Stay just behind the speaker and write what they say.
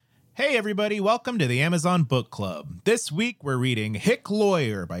Hey everybody, welcome to the Amazon Book Club. This week we're reading Hick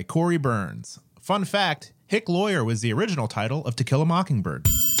Lawyer by Corey Burns. Fun fact, Hick Lawyer was the original title of To Kill a Mockingbird.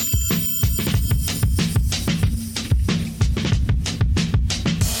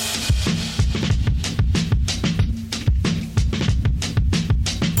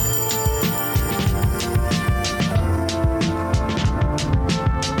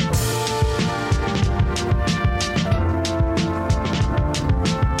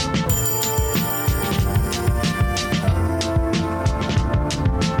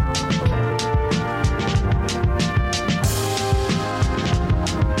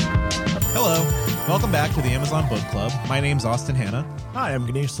 Welcome back to the Amazon Book Club. My name's Austin Hanna. Hi, I'm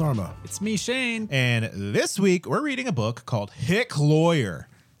Ganesh Sarma. It's me, Shane. And this week we're reading a book called Hick Lawyer.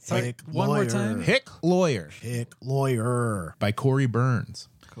 Hick one more time. Hick Lawyer Hick Lawyer. by Corey Burns.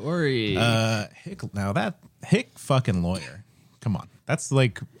 Corey. Hick fucking Lawyer. Come on. That's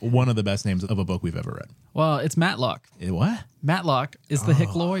like one of the best names of a book we've ever read. Well, it's Matlock. What? Matlock is the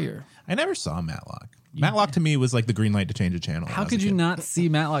Hick Lawyer. I never saw Matlock. Matlock to me was like the green light to change a channel. How could you not see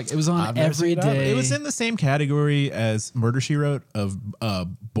Matlock? It was on I've never every seen it. day. It was in the same category as Murder, She Wrote of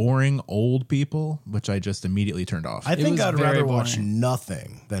boring old people, which I just immediately turned off. I think was I'd very rather watch boring.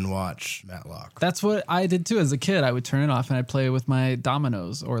 nothing than watch Matlock. That's what I did too as a kid. I would turn it off and I'd play with my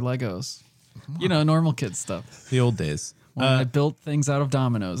dominoes or Legos. You know, normal kid stuff. The old days. When I built things out of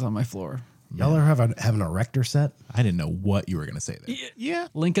dominoes on my floor. Y'all ever have an erector set? I didn't know what you were going to say there. Yeah.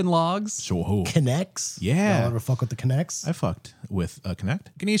 Lincoln Logs. Sure. Connects? Yeah. Y'all ever fuck with the Connects? I fucked with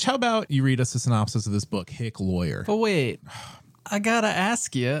Connect. Ganesh, how about you read us a synopsis of this book, Hick Lawyer? But wait, I gotta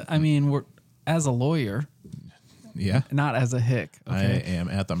ask you. I mean, we're as a lawyer, Yeah. not as a hick. I Okay. am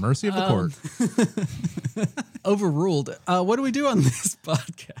at the mercy of the court. Overruled. What do we do on this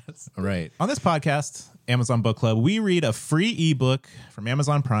podcast? All right. On this podcast, Amazon Book Club, we read a free ebook from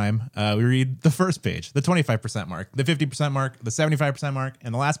Amazon Prime. We read the first page, the 25% mark, the 50% mark, the 75% mark,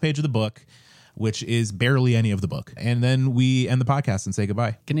 and the last page of the book, which is barely any of the book. And then we end the podcast and say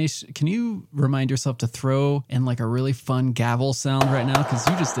goodbye. Ganesh, can you remind yourself to throw in like a really fun gavel sound right now? Because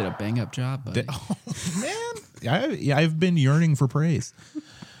you just did a bang up job, buddy. Oh, man. I've been yearning for praise.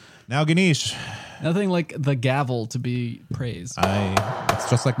 Now, Ganesh, Nothing like the gavel to be praised. it's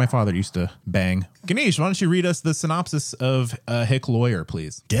just like my father used to bang. Ganesh, why don't you read us the synopsis of Hick Lawyer,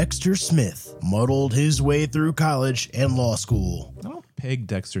 please? Dexter Smith muddled his way through college and law school. I don't peg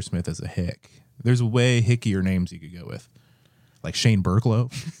Dexter Smith as a hick. There's way hickier names you could go with. Like Shane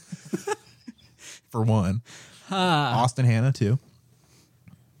Burklow, for one. Austin Hanna, too.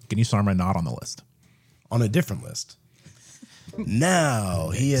 Ganesh Sarma not on the list. On a different list. Now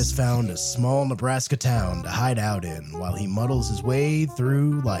he has found a small Nebraska town to hide out in while he muddles his way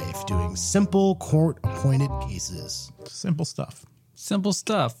through life doing simple court-appointed cases. Simple stuff. Simple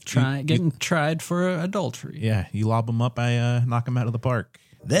stuff. Getting tried for adultery. Yeah, you lob them up, I knock them out of the park.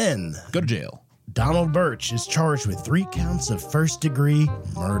 Then Go to jail. Donald Birch is charged with 3 counts of first-degree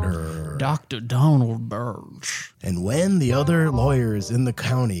murder. Dr. Donald Birch. And when the other lawyers in the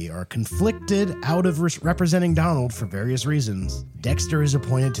county are conflicted out of representing Donald for various reasons, Dexter is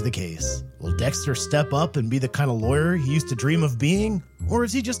appointed to the case. Will Dexter step up and be the kind of lawyer he used to dream of being? Or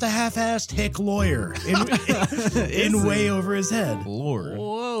is he just a half-assed hick lawyer in way over his head? Lord.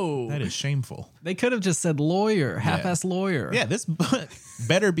 Whoa. That is shameful. They could have just said lawyer, half-ass lawyer. Yeah, this book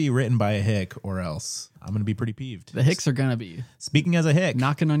better be written by a hick or else I'm going to be pretty peeved. The hicks are going to be Speaking as a hick,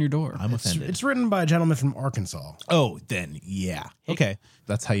 knocking on your door. I'm offended. It's written by a gentleman from Arkansas. Oh, then yeah. Okay.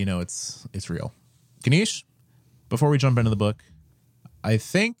 That's how you know it's real. Ganesh, before we jump into the book, I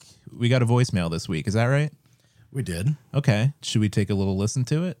think we got a voicemail this week. Is that right? We did. Okay. Should we take a little listen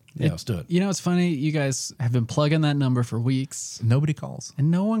to it? Yeah, let's do it. You know, it's funny. You guys have been plugging that number for weeks, Nobody calls.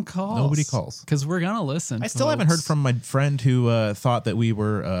 and no one calls. Nobody calls. Because we're going to listen. I still haven't heard folks. from my friend who thought that we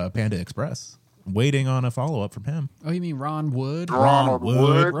were Panda Express. Waiting on a follow-up from him. Oh, you mean Ron Wood? Ron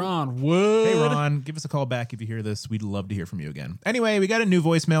Wood. Ron Wood. Hey, Ron, give us a call back if you hear this. We'd love to hear from you again. Anyway, we got a new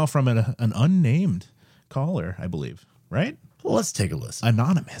voicemail from an unnamed caller, I believe. Right? Well, let's take a listen.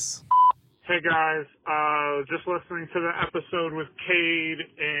 Anonymous. Hey guys, just listening to the episode with Cade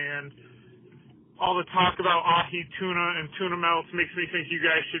and all the talk about ahi tuna and tuna melts makes me think you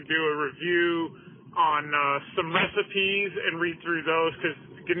guys should do a review on some recipes and read through those because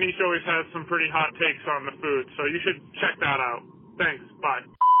Ganesh always has some pretty hot takes on the food, so you should check that out. Thanks, bye.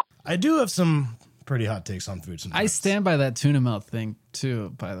 I do have some pretty hot takes on food sometimes. I stand by that tuna melt thing,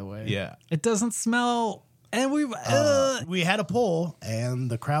 too, by the way. Yeah. It doesn't smell... And We had a poll, and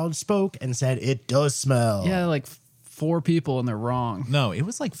the crowd spoke and said it does smell. yeah, like 4 people and they're wrong. No, it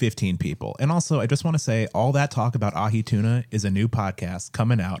was like 15 people. And also, I just want to say all that talk about ahi tuna is a new podcast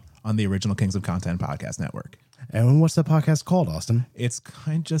coming out on the Original Kings of Content Podcast Network. And what's the podcast called, Austin?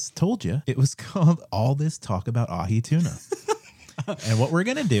 I just told you. It was called All This Talk About Ahi Tuna. And what we're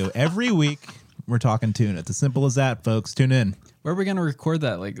going to do every week, we're talking tuna. It's as simple as that, folks. Tune in. Where are we going to record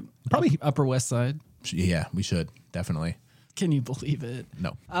that? Like Probably- Upper West Side? Yeah, we should. Definitely. Can you believe it?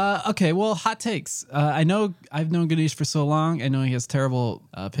 No. Okay, well, hot takes. I know I've known Ganesh for so long. I know he has terrible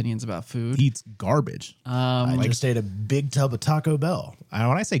opinions about food. He eats garbage. I just ate a big tub of Taco Bell. When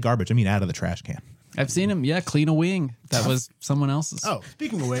I say garbage, I mean out of the trash can. I've seen him, clean a wing. That was someone else's. Oh,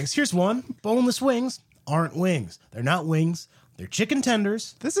 speaking of wings, here's one. Boneless wings aren't wings. They're not wings. They're chicken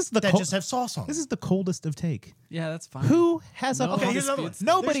tenders This is the that col- just have sauce on them. This is the coldest of take. Yeah, that's fine. Who has No, a Okay, All here's another one. disputes.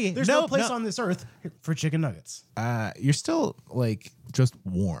 Nobody. There's no no place no. on this earth for chicken nuggets. You're still like just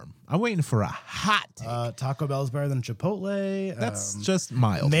warm. I'm waiting for a hot take. Taco Bell is better than Chipotle. That's just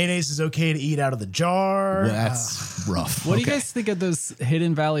mild. Mayonnaise is okay to eat out of the jar. That's rough. What do you guys think of those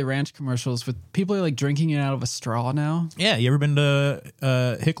Hidden Valley Ranch commercials with people like drinking it out of a straw now? Yeah, you ever been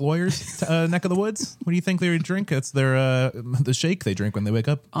to Hick Lawyer's neck of the woods? What do you think they drink? It's their the shake they drink when they wake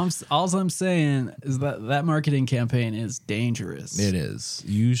up. All I'm saying is that marketing campaign is dangerous. It is.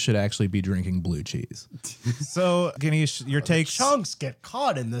 You should actually be drinking blue cheese. So, Ganesh, your takes. Chunks get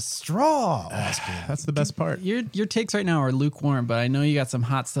caught in the straw, Austin. That's the best part. Your takes right now are lukewarm, but I know you got some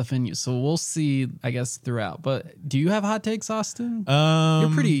hot stuff in you, so we'll see, I guess, throughout. But do you have hot takes, Austin? You're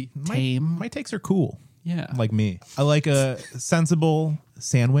pretty tame. My takes are cool. Yeah. Like me. I like a sensible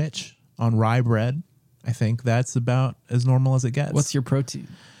sandwich on rye bread. I think that's about as normal as it gets. What's your protein?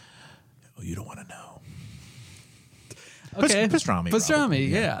 Oh, you don't want to know. Okay, Pastrami. Pastrami, probably.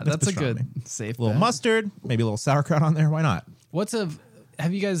 yeah, That's that's a pastrami. good safe. A little bet. mustard, maybe a little sauerkraut on there. Why not?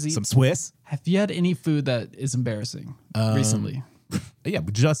 Have you guys Some Swiss. have you had any food that is embarrassing recently? Yeah,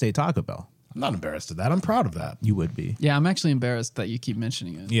 we just ate Taco Bell. I'm not embarrassed of that. I'm proud of that. You would be. Yeah, I'm actually embarrassed that you keep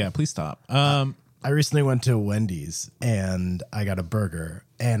mentioning it. Yeah, please stop. I recently went to Wendy's and I got a burger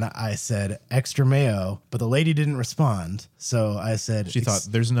and I said extra mayo, but the lady didn't respond. So I said, She thought,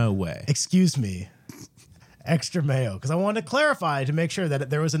 there's no way. excuse me, extra mayo. Because I wanted to clarify to make sure that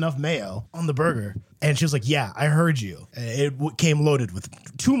there was enough mayo on the burger. And she was like, yeah, I heard you. It came loaded with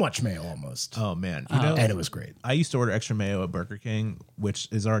too much mayo almost. Oh, man. You know, And it was great. I used to order extra mayo at Burger King, which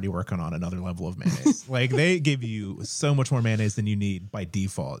is already working on another level of mayonnaise. Like, they give you so much more mayonnaise than you need by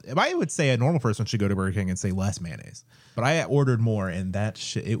default. I would say a normal person should go to Burger King and say less mayonnaise. But I ordered more, and that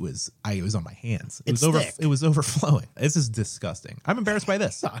shit, it was on my hands. It's thick. It was overflowing. This is disgusting. I'm embarrassed by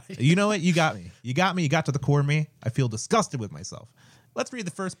this. You know what? You got me. You got me. You got to the core of me. I feel disgusted with myself. Let's read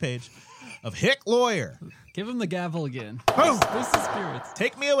the first page of Hick Lawyer. Give him the gavel again. Oh. Boost the spirits.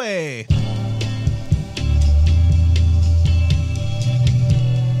 Take me away.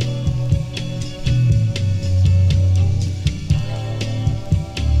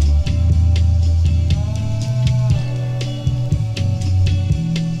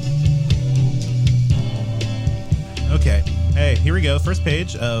 Okay. Hey, here we go. First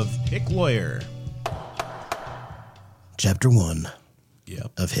page of Hick Lawyer. Chapter 1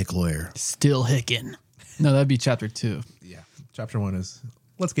 Yep. of Hick Lawyer. Still hicking. No, that'd be chapter 2. Yeah. Chapter 1 is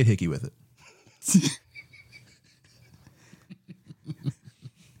let's get hickey with it.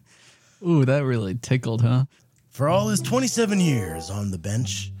 Ooh, that really tickled, huh? For all his 27 years on the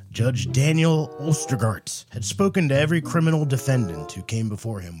bench, Judge Daniel Ostergaard had spoken to every criminal defendant who came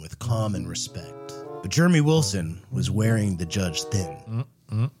before him with calm and respect. But Jeremy Wilson was wearing the judge thin.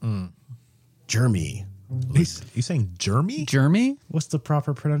 Jeremy. You saying Jeremy? Jeremy? What's the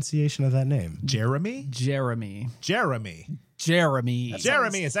proper pronunciation of that name? Jeremy? Jeremy. Jeremy. Jeremy.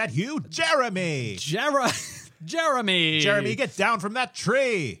 Jeremy, is that you? Jeremy. Jeremy. Jeremy, get down from that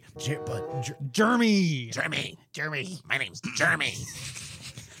tree. Jeremy. Jeremy, my name's Jeremy.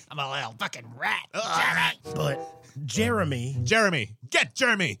 I'm a little fucking rat. But Jeremy Get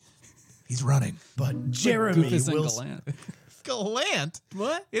Jeremy. He's running. Jeremy Goofus and Wilson. Gallant. Gallant.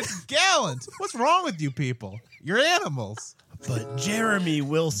 What? It's Gallant. What's wrong with you people? You're animals. But Jeremy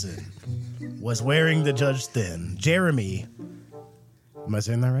Wilson was wearing the judge thin. Jeremy. Am I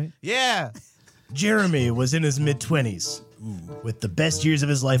saying that right? Yeah. Jeremy was in his mid-20s with the best years of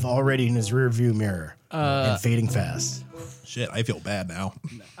his life already in his rearview mirror and fading fast. Shit, I feel bad now.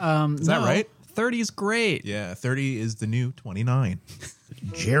 Is that right? 30's great. Yeah, 30 is the new 29.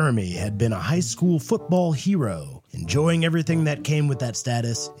 Jeremy had been a high school football hero, enjoying everything that came with that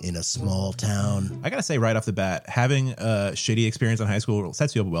status in a small town. I gotta say right off the bat, having a shitty experience in high school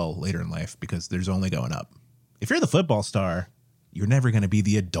sets you up well later in life because there's only going up. If you're the football star, you're never going to be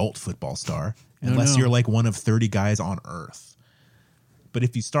the adult football star. unless you're like one of 30 guys on Earth. But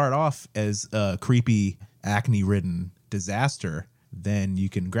if you start off as a creepy, acne-ridden disaster, then you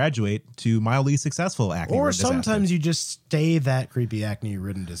can graduate to mildly successful acne-ridden Or disaster. sometimes you just stay that creepy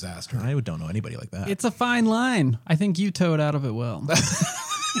acne-ridden disaster. I don't know anybody like that. It's a fine line. I think you towed out of it well.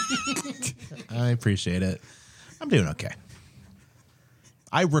 I appreciate it. I'm doing okay.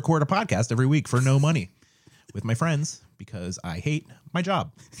 I record a podcast every week for no money with my friends because I hate my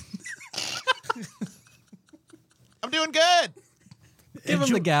job. I'm doing good. Give him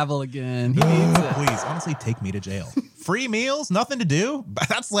the gavel again. He needs it. Please, honestly, take me to jail. Free meals, nothing to do.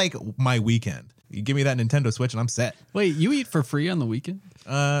 That's like my weekend. You give me that Nintendo Switch and I'm set. Wait, you eat for free on the weekend?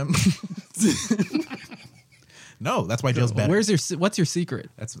 No, that's why jail's better. What's your secret?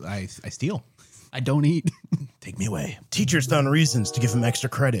 That's I steal. I don't eat. Take me away. Teachers found reasons to give him extra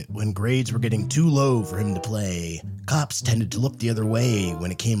credit when grades were getting too low for him to play. Cops tended to look the other way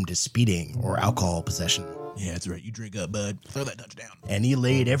when it came to speeding or alcohol possession. Yeah, that's right. You drink up, bud. Throw that touchdown. And he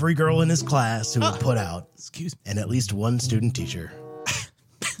laid every girl in his class who would put out, Excuse me. and at least one student teacher.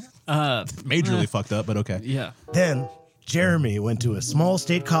 Majorly fucked up, but okay. Yeah. Then, Jeremy went to a small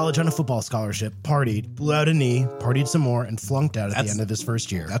state college on a football scholarship, partied, blew out a knee, partied some more, and flunked out at the end of his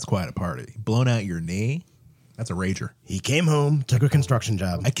first year. That's quite a party. Blown out your knee? That's a rager. He came home, took a construction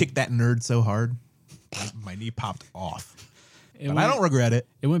job. I kicked that nerd so hard, my knee popped off. But I don't regret it.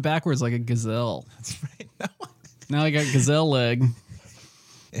 It went backwards like a gazelle. That's right. No. Now I got gazelle leg.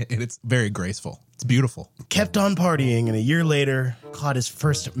 And it's very graceful. It's beautiful. Kept on partying, and a year later, caught his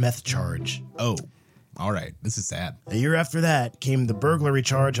first meth charge. Oh, all right. This is sad. A year after that came the burglary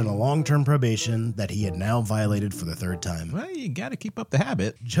charge and a long-term probation that he had now violated for the third time. Well, you got to keep up the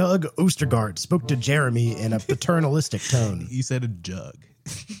habit. Jug Oostergaard spoke to Jeremy in a paternalistic tone. You said a jug.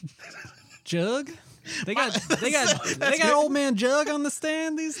 Jug? They got old man Jug on the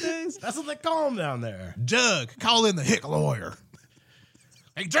stand these days. That's what they call him down there. Jug, call in the hick lawyer.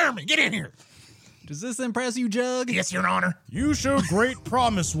 Hey, Jeremy, get in here. Does this impress you, Jug? Yes, Your Honor. You showed great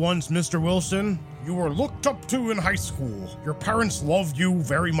promise once, Mr. Wilson. You were looked up to in high school. Your parents loved you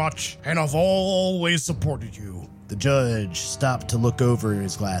very much and have always supported you. The judge stopped to look over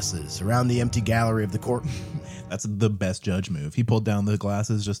his glasses around the empty gallery of the court. That's the best judge move. He pulled down the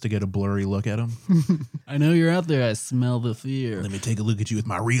glasses just to get a blurry look at him. I know you're out there. I smell the fear. Let me take a look at you with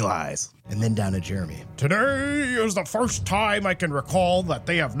my real eyes. And then down to Jeremy. Today is the first time I can recall that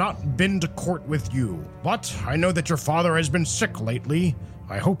they have not been to court with you. But I know that your father has been sick lately.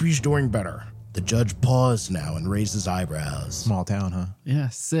 I hope he's doing better. The judge paused now and raised his eyebrows. Small town, huh? Yeah,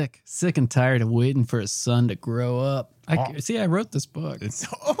 sick and tired of waiting for his son to grow up. I wrote this book.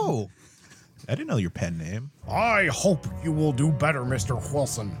 I didn't know your pen name. I hope you will do better, Mr.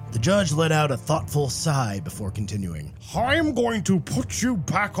 Wilson. The judge let out a thoughtful sigh before continuing. I'm going to put you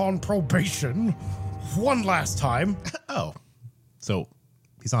back on probation one last time. Oh, so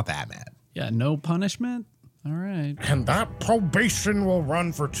he's not that mad. Yeah, no punishment. All right. And that probation will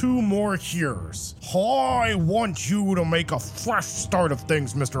run for 2 more years. I want you to make a fresh start of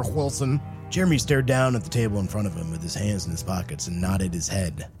things, Mr. Wilson. Jeremy stared down at the table in front of him with his hands in his pockets and nodded his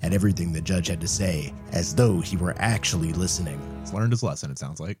head at everything the judge had to say, as though he were actually listening. He's learned his lesson, it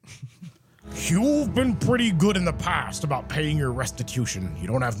sounds like. You've been pretty good in the past about paying your restitution. You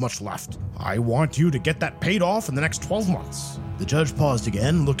don't have much left. I want you to get that paid off in the next 12 months. The judge paused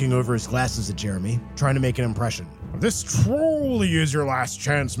again, looking over his glasses at Jeremy, trying to make an impression. This truly is your last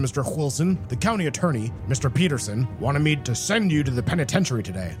chance, Mr. Wilson. The county attorney, Mr. Peterson, wanted me to send you to the penitentiary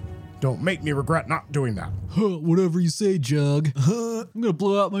today. Don't make me regret not doing that. Whatever you say, Jug. I'm gonna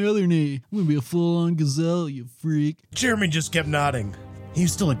blow out my other knee. I'm gonna be a full-on gazelle, you freak. Jeremy just kept nodding. He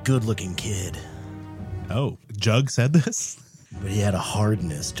was still a good-looking kid, Oh, Jug said this? but he had a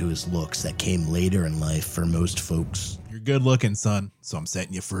hardness to his looks that came later in life for most folks. You're good looking, son, so I'm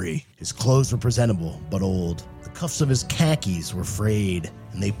setting you free. His clothes were presentable, but old. The cuffs of his khakis were frayed,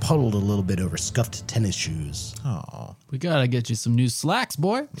 and they puddled a little bit over scuffed tennis shoes. Oh, We gotta get you some new slacks,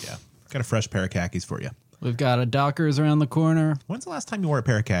 boy. yeah. Got a fresh pair of khakis for you. We've got a Dockers around the corner. When's the last time you wore a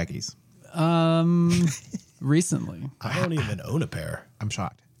pair of khakis? Recently. I don't even own a pair. I'm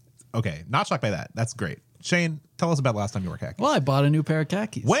shocked. Okay, not shocked by that. That's great. Shane, tell us about the last time you wore khakis. Well, I bought a new pair of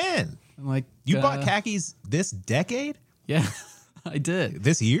khakis. When? I'm like, You bought khakis this decade? Yeah, I did.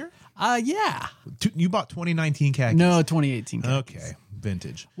 This year? Yeah. You bought 2019 khakis? No, 2018 khakis. Okay,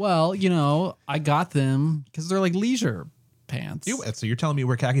 vintage. Well, I got them because they're like leisure pants. So you're telling me you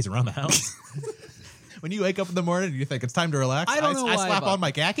wear khakis around the house? When you wake up in the morning and you think it's time to relax, I don't know I why slap I bought on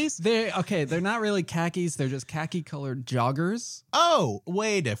my khakis? They're not really khakis. They're just khaki colored joggers. Oh,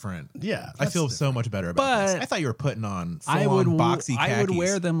 way different. Yeah. I feel so much better about this. But I thought you were putting on I full-on would boxy khakis. I would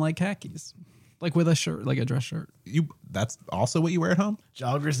wear them like khakis. Like with a shirt, like a dress shirt. That's also what you wear at home?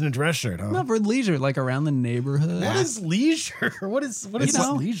 Joggers and a dress shirt, huh? Not for leisure, like around the neighborhood. What is leisure? What is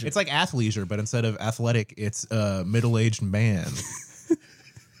leisure? It's like athleisure, but instead of athletic, it's a middle-aged man.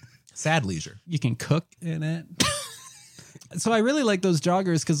 Sad leisure. You can cook in it. So I really like those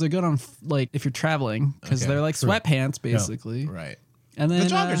joggers because they're good on like if you're traveling because they're like sweatpants basically. Right. And then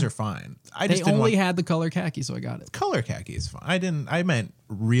the joggers are fine. I They just didn't only want had the color khaki, so I got it. color khaki is fine. I meant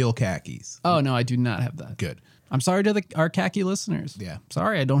real khakis. Oh no, I do not have that. Good. I'm sorry to our khaki listeners. Yeah.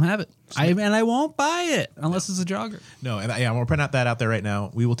 Sorry, I don't have it. I won't buy it unless it's a jogger. No, and yeah, we'll print out that out there right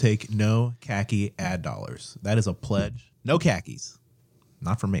now. We will take no khaki ad dollars. That is a pledge. No khakis.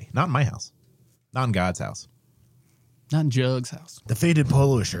 Not for me. Not in my house. Not in God's house. Not in Jug's house. The faded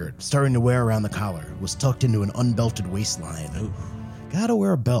polo shirt, starting to wear around the collar, was tucked into an unbelted waistline. Ooh. Gotta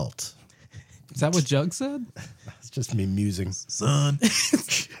wear a belt. Is that what Jug said? It's just me musing. Son.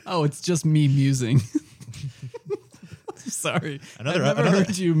 Oh, it's just me musing. Sorry. I've never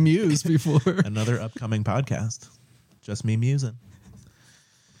heard you muse before. Another upcoming podcast. Just me musing.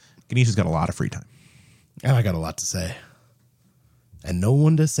 Ganesha's got a lot of free time. And I got a lot to say. And no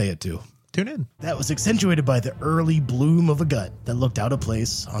one to say it to. Tune in. That was accentuated by the early bloom of a gut that looked out of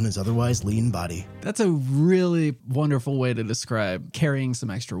place on his otherwise lean body. That's a really wonderful way to describe carrying some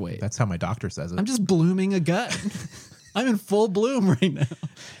extra weight. That's how my doctor says it. I'm just blooming a gut. I'm in full bloom right now.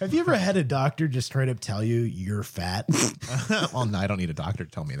 Have you ever had a doctor just straight up tell you you're fat? Well, no, I don't need a doctor to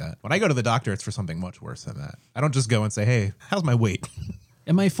tell me that. When I go to the doctor, it's for something much worse than that. I don't just go and say, hey, how's my weight?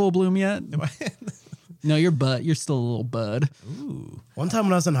 Am I full bloom yet? No, you're still a little bud. Ooh. One time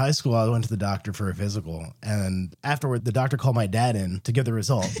when I was in high school, I went to the doctor for a physical, and afterward, the doctor called my dad in to give the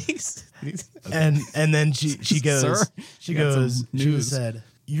result. and then she goes, Sir, she said,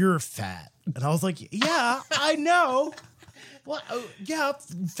 "You're fat," and I was like, "Yeah, I know." What? Yeah,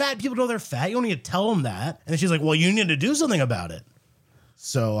 fat people know they're fat. You don't need to tell them that. And then she's like, "Well, you need to do something about it."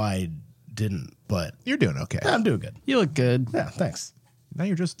 So I didn't, but You're doing okay. I'm doing good. You look good. Yeah, thanks. Now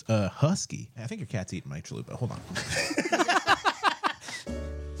you're just husky. I think your cat's eating my chalupa. Hold on.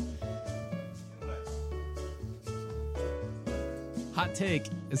 Hot take.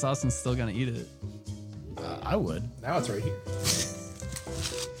 Is Austin still going to eat it? I would. Now it's right here.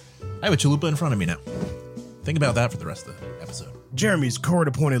 I have a chalupa in front of me now. Think about that for the rest of the episode. Jeremy's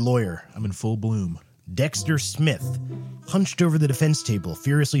court-appointed lawyer, I'm in full bloom. Dexter Smith, hunched over the defense table,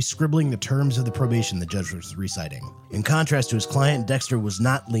 furiously scribbling the terms of the probation the judge was reciting. In contrast to his client, Dexter was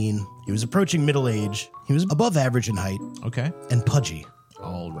not lean. He was approaching middle age. He was above average in height Okay. and pudgy.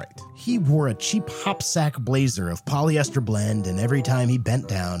 All right. He wore a cheap hopsack blazer of polyester blend, and every time he bent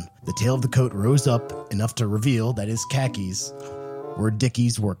down, the tail of the coat rose up enough to reveal that his khakis were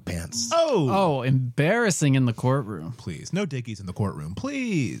Dickies work pants. Oh, embarrassing in the courtroom. Please. No dickies in the courtroom.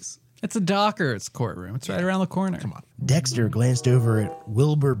 Please. It's a Docker's courtroom. It's right around the corner. Come on. Dexter glanced over at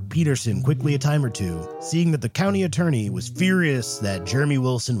Wilbur Peterson quickly a time or two, seeing that the county attorney was furious that Jeremy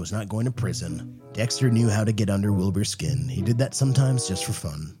Wilson was not going to prison. Dexter knew how to get under Wilbur's skin. He did that sometimes just for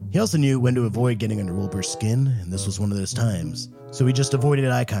fun. He also knew when to avoid getting under Wilbur's skin, and this was one of those times. So he just avoided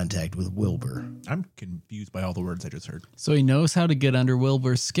eye contact with Wilbur. I'm confused by all the words I just heard. So he knows how to get under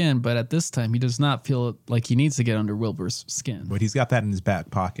Wilbur's skin, but at this time he does not feel like he needs to get under Wilbur's skin. But he's got that in his back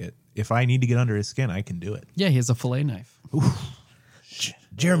pocket. If I need to get under his skin, I can do it. Yeah, he has a fillet knife.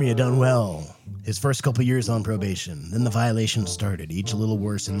 Jeremy had done well. His first couple years on probation, then the violations started, each a little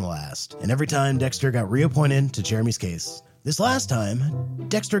worse than the last. And every time Dexter got reappointed to Jeremy's case. This last time,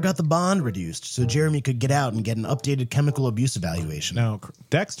 Dexter got the bond reduced so Jeremy could get out and get an updated chemical abuse evaluation. Now,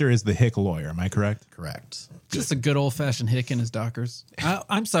 Dexter is the hick lawyer. Am I correct? Correct. Just a good old-fashioned hick in his Dockers.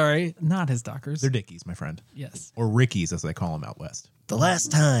 I'm sorry, not his Dockers. They're dickies, my friend. Yes. Or Rickies, as they call them out west. The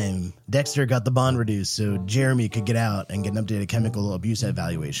last time, Dexter got the bond reduced so Jeremy could get out and get an updated chemical abuse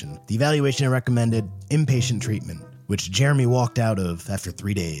evaluation. The evaluation recommended inpatient treatment, which Jeremy walked out of after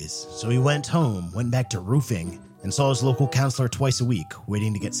 3 days. So he went home, went back to roofing, and saw his local counselor twice a week,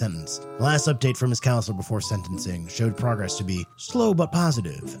 waiting to get sentenced. The last update from his counselor before sentencing showed progress to be slow but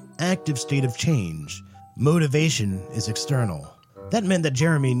positive, active state of change, motivation is external. That meant that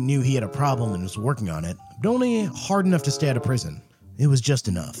Jeremy knew he had a problem and was working on it, but only hard enough to stay out of prison. It was just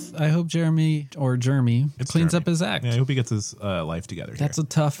enough. I hope Jeremy cleans up his act. Yeah, I hope he gets his life together. That's a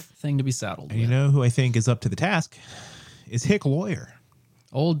tough thing to be saddled And with. you know who I think is up to the task? Is Hick Lawyer.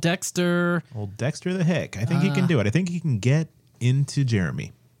 Old Dexter. Old Dexter the Hick. I think he can do it. I think he can get into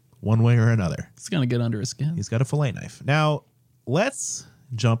Jeremy one way or another. It's going to get under his skin. He's got a fillet knife. Now, let's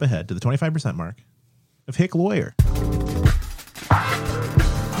jump ahead to the 25% mark of Hick Lawyer.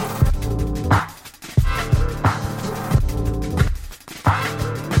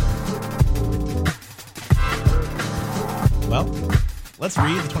 let's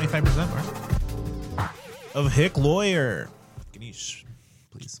read the 25% mark of Hick Lawyer. Ganesh,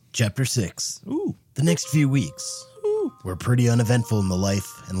 please. Chapter 6. Ooh. The next few weeks were pretty uneventful in the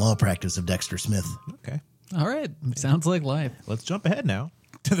life and law practice of Dexter Smith. Okay. All right. Sounds like life. Let's jump ahead now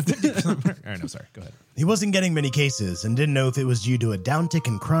to the 50% mark. All right, no, sorry. Go ahead. He wasn't getting many cases and didn't know if it was due to a downtick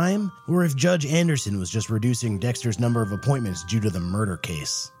in crime or if Judge Anderson was just reducing Dexter's number of appointments due to the murder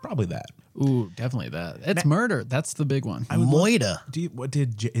case. Probably that. Ooh, definitely that. It's murder. That's the big one. Moida.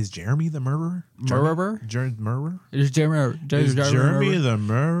 Is Jeremy the murderer? Murderer? Murderer? Is Jeremy the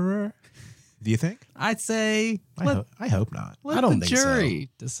murderer? Do you think? I'd say I hope not. let I don't the think so. jury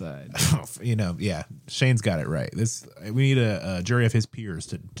decide. Yeah, Shane's got it right. We need a jury of his peers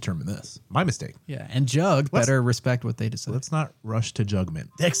to determine this. My mistake. Yeah, and Jug better respect what they decide. Let's not rush to judgment.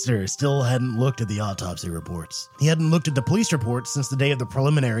 Dexter still hadn't looked at the autopsy reports. He hadn't looked at the police reports since the day of the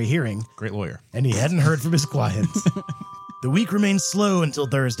preliminary hearing, Great lawyer. and he hadn't heard from his client. The week remained slow until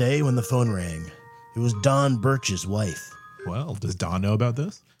Thursday when the phone rang. It was Don Birch's wife. Well, does Dawn know about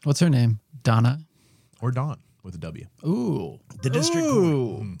this? What's her name? Donna? Or Dawn with a W? Ooh. The district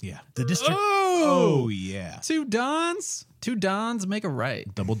court. Yeah. The district Oh, yeah. Two Dons? Two Dons make a right.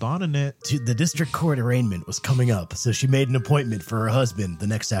 Double Dawn in it. the district court arraignment was coming up, so she made an appointment for her husband the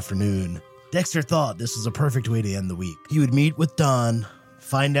next afternoon. Dexter thought this was a perfect way to end the week. He would meet with Don,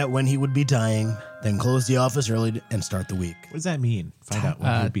 find out when he would be dying, then close the office early and start the week. What does that mean? Find out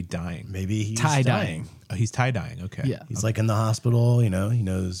when he would be dying. Maybe he's Tie-dyeing. dying. Oh, he's tie-dyeing. Okay. Yeah. He's like in the hospital, he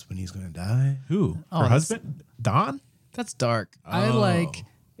knows when he's going to die. Who? Oh, Her that's- husband? Dawn? That's dark. I Oh. like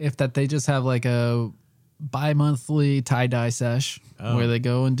if that they just have like a bi-monthly tie-dye sesh where they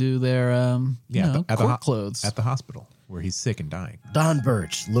go and do their court clothes. At the hospital where he's sick and dying. Don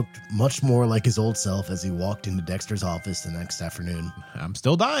Birch looked much more like his old self as he walked into Dexter's office the next afternoon. I'm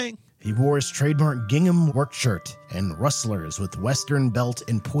still dying. He wore his trademark gingham work shirt and rustlers with western belt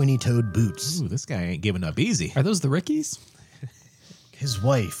and pointy-toed boots. Ooh, this guy ain't giving up easy. Are those the Rickies? His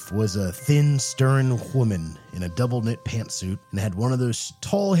wife was a thin, stern woman in a double-knit pantsuit and had one of those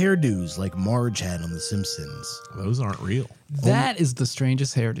tall hairdos like Marge had on The Simpsons. Those aren't real. That is the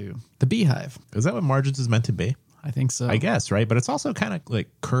strangest hairdo. The beehive. Is that what Margins is meant to be? I think so. I guess, right? But it's also kind of like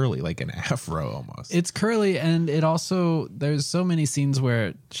curly, like an afro almost. It's curly, and it also there's so many scenes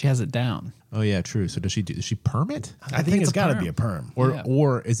where she has it down. Oh yeah, true. So does she perm it? I think it's a got to perm. be a perm.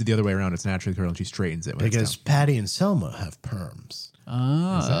 Or is it the other way around? It's naturally curly and she straightens it when Because it's Patty and Selma have perms.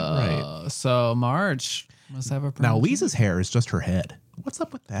 Oh, Is that right? So Marge must have a down. Now perm. Lisa's hair is just her head. What's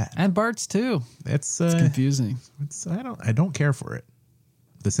up with that? and Bart's too. It's Confusing. I don't care for it.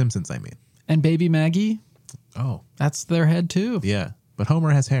 The Simpsons, I mean. And baby Maggie, Oh, that's their head too. yeah. But Homer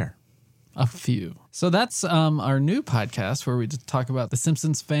has hair. A few. So that's our new podcast where we just talk about the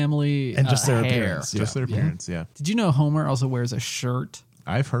Simpsons family And just their hair. appearance. Just their appearance, yeah. Did you know Homer also wears a shirt,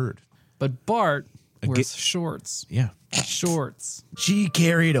 I've heard. but Bart wears ga- shorts? Yeah. Shorts. She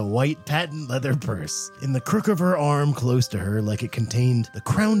carried a white patent leather purse in the crook of her arm close to her like it contained the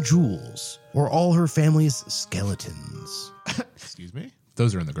crown jewels or all her family's skeletons. Excuse me?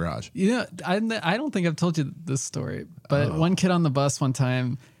 Those are in the garage. You know, I don't think I've told you this story, but one kid on the bus one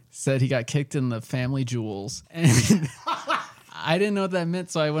time said he got kicked in the family jewels. And I didn't know what that meant,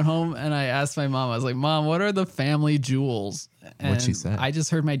 so I went home and I asked my mom. I was like, Mom, what are the family jewels? And What'd she say? I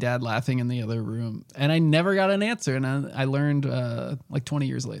just heard my dad laughing in the other room, and I never got an answer. And I learned like 20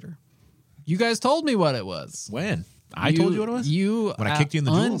 years later. You guys told me what it was. When? I told you what it was? You When I kicked you in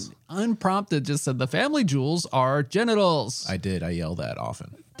the jewels? unprompted, just said the family jewels are genitals. I did. I yell that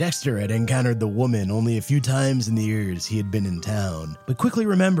often. Dexter had encountered the woman only a few times in the years he had been in town, but quickly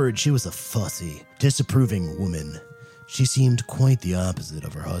remembered she was a fussy, disapproving woman. She seemed quite the opposite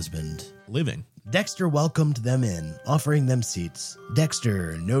of her husband. Living. Dexter welcomed them in, offering them seats.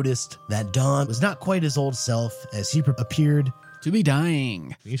 Dexter noticed that Don was not quite his old self as he appeared To be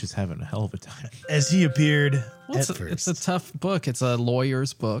dying. He's just having a hell of a time. at It's first. a tough book. It's a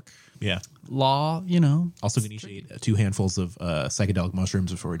lawyer's book. Yeah. Law, you know. Also, Ganesh ate 2 handfuls of psychedelic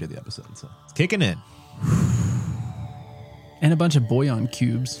mushrooms before we did the episode. So it's kicking in. And a bunch of bouillon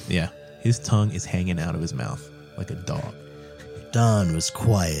cubes. Yeah. His tongue is hanging out of his mouth like a dog. Don was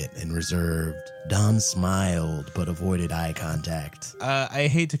quiet and reserved. Don smiled but avoided eye contact. I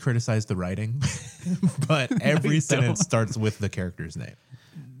hate to criticize the writing, but every sentence starts with the character's name.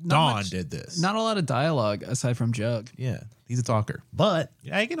 Dawn did this. Not a lot of dialogue aside from Jug. Yeah. He's a talker. But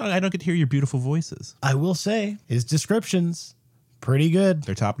I don't get to hear your beautiful voices. I will say his descriptions pretty good.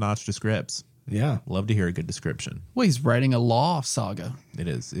 They're top-notch descripts. Yeah. Love to hear a good description. Well, he's writing a law saga. It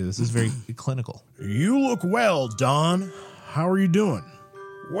is. This is very clinical. You look well, Don. How are you doing?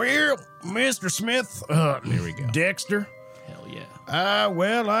 Well, Mr. Smith, There we go. Dexter, Hell yeah.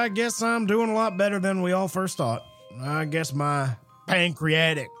 Well, I guess I'm doing a lot better than we all first thought. I guess my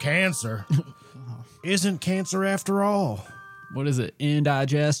pancreatic cancer isn't cancer after all. What is it?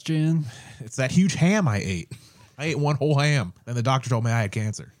 Indigestion? It's that huge ham I ate. I ate one whole ham. And the doctor told me I had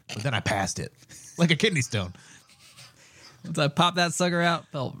cancer. But then I passed it. Like a kidney stone. Once I popped that sucker out,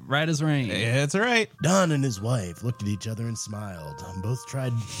 felt right as rain. Yeah, it's all right. Don and his wife looked at each other and smiled. Both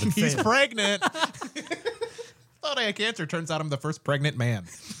tried. But He's failed. pregnant. Thought I had cancer. Turns out I'm the first pregnant man.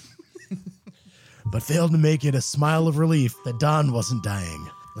 But failed to make it a smile of relief that Don wasn't dying.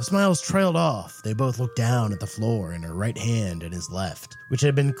 The smiles trailed off. They both looked down at the floor, and her right hand and his left, which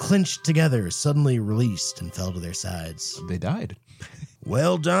had been clenched together, suddenly released and fell to their sides. They died.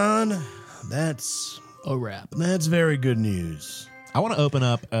 Well, Don, that's A wrap. very good news. I want to open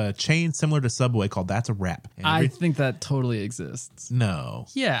up a chain similar to Subway called That's a Wrap. And I think that totally exists. No.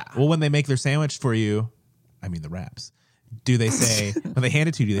 Yeah. Well, when they make their sandwich for you, I mean the wraps, do they say, when they hand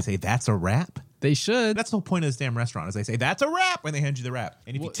it to you, do they say, that's a wrap? They should. That's the whole point of this damn restaurant is they say, that's a wrap when they hand you the wrap.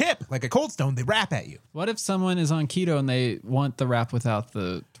 And if you tip, like a Cold Stone, they wrap at you. What if someone is on keto and they want the wrap without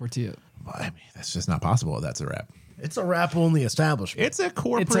the tortilla? Well, I mean, that's just not possible. That's a wrap. It's a wrap-only establishment. It's a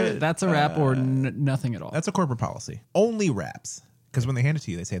corporate. That's a wrap or nothing at all. That's a corporate policy. Only wraps. Because when they hand it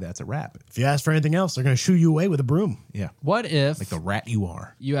to you, they say that's a wrap. If you ask for anything else, they're going to shoo you away with a broom. Yeah. What if Like the rat you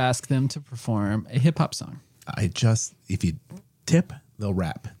are. you ask them to perform a hip hop song? If you tip, they'll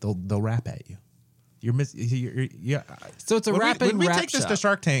rap. They'll rap at you. Yeah. So it's a rapping When we rap take this shop. to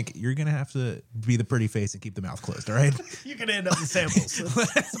Shark Tank, you're gonna have to be the pretty face and keep the mouth closed. All right. You can end up with samples.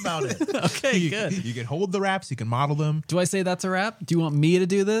 That's about it. Okay, good. You can hold the raps. You can model them. Do I say that's a rap? Do you want me to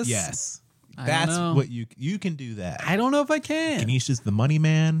do this? Yes. I don't That's know. what you can do that. I don't know if I can. Ganesh is the money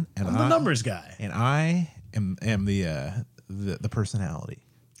man, and I'm the numbers guy. and I am the personality.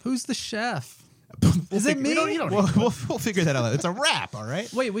 Who's the chef? Is it me? You don't We'll figure that out. It's a rap, all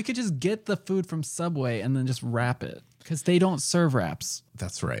right? Wait, we could just get the food from Subway and then just wrap it because they don't serve wraps,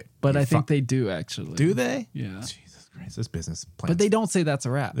 That's right. but You I think fu- they do actually. do they? Yeah. Jesus Christ, this business plan. But they don't say that's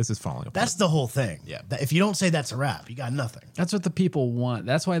a wrap. This is falling apart. That's the whole thing. Yeah. That if you don't say that's a wrap, you got nothing. That's what the people want.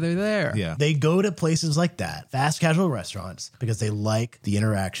 That's why they're there. yeah. They go to places like that, fast casual restaurants, because they like the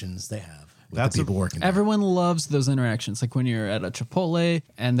interactions they have with That's the people working there. Everyone loves those interactions. Like when you're at a Chipotle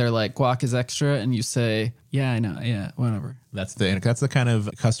and they're like, guac is extra, and you say, yeah, I know. Yeah, whatever. That's the kind of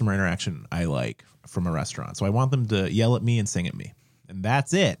customer interaction I like from a restaurant. So I want them to yell at me and sing at me, and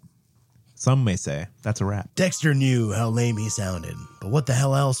that's it. Some may say that's a wrap. Dexter knew how lame he sounded, but what the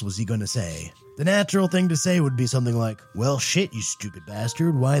hell else was he going to say? The natural thing to say would be something like, well, shit, you stupid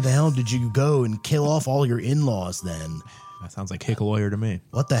bastard. Why the hell did you go and kill off all your in-laws then? That sounds like hick lawyer to me.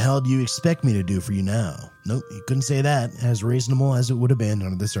 What the hell do you expect me to do for you now? Nope, you couldn't say that, as reasonable as it would have been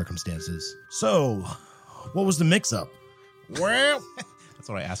under the circumstances. So, what was the mix-up? Well, That's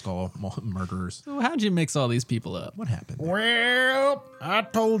what I ask all murderers. So how'd you mix all these people up? What happened? well, I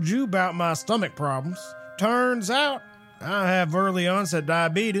told you about my stomach problems. Turns out I have early onset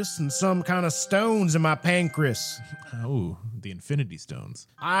diabetes and some kind of stones in my pancreas. Oh, the Infinity Stones.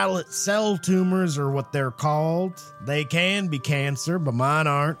 Islet cell tumors are what they're called. They can be cancer, but mine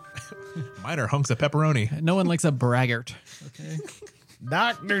aren't. Mine are hunks of pepperoni. No one likes a braggart. Okay.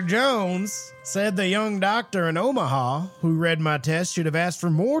 Dr. Jones said the young doctor in Omaha who read my test should have asked for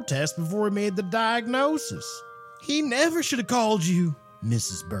more tests before he made the diagnosis. He never should have called you.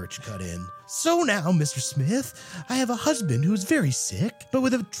 Mrs. Birch cut in. So now, Mr. Smith, I have a husband who's very sick, but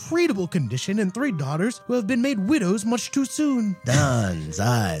with a treatable condition, and 3 daughters who have been made widows much too soon. Don's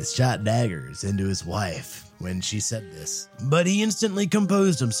eyes shot daggers into his wife when she said this, but he instantly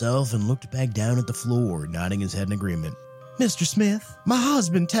composed himself and looked back down at the floor, nodding his head in agreement. Mr. Smith, my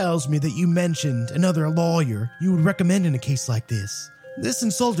husband tells me that you mentioned another lawyer you would recommend in a case like this. This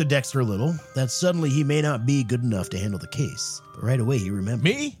insulted Dexter a little, that suddenly he may not be good enough to handle the case. But right away he remembered.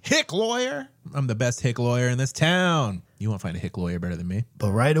 Me? Hick lawyer? I'm the best hick lawyer in this town. You won't find a hick lawyer better than me.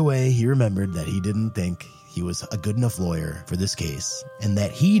 But right away he remembered that he didn't think he was a good enough lawyer for this case, and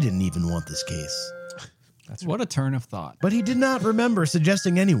that he didn't even want this case. What a turn of thought. But he did not remember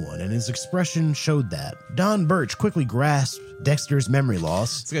suggesting anyone, and his expression showed that. Don Birch quickly grasped Dexter's memory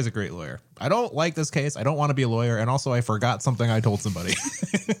loss. This guy's a great lawyer. I don't like this case. I don't want to be a lawyer. And also, I forgot something I told somebody.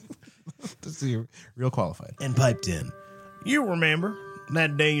 This is real qualified. And piped in. You remember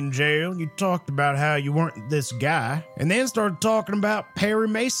that day in jail, you talked about how you weren't this guy, and then started talking about Perry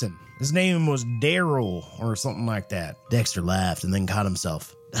Mason. His name was Daryl or something like that. Dexter laughed and then caught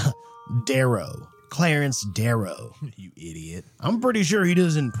himself. Darrow. Clarence Darrow. You idiot. I'm pretty sure he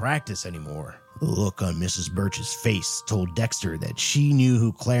doesn't practice anymore. The look on Mrs. Birch's face told Dexter that she knew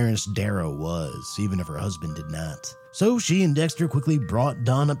who Clarence Darrow was, even if her husband did not. So she and Dexter quickly brought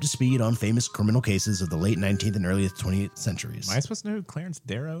Don up to speed on famous criminal cases of the late 19th and early 20th centuries. Am I supposed to know who Clarence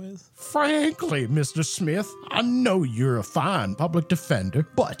Darrow is? Frankly, Mr. Smith, I know you're a fine public defender,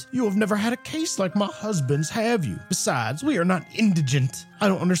 but you have never had a case like my husband's, have you? Besides, we are not indigent. I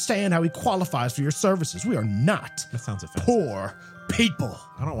don't understand how he qualifies for your services. We are not That sounds offensive. poor people.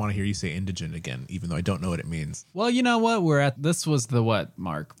 I don't want to hear you say indigent again, even though I don't know what it means. Well, you know what? This was the what,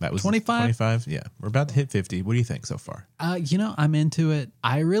 Mark? That was 25? 25? Yeah. We're about to hit 50. What do you think so far? I'm into it.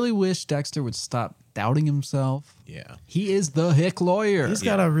 I really wish Dexter would stop doubting himself. Yeah. He is the hick lawyer. He's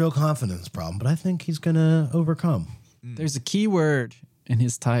got a real confidence problem, but I think he's going to overcome. There's a key word in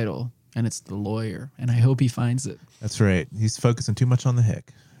his title, and it's the lawyer, and I hope he finds it. That's right. He's focusing too much on the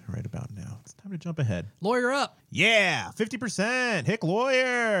hick right about now. It's time to jump ahead. Lawyer up. Yeah. 50%. Hick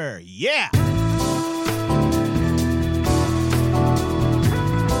lawyer. Yeah.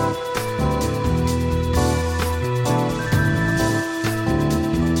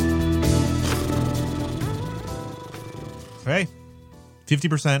 Hey,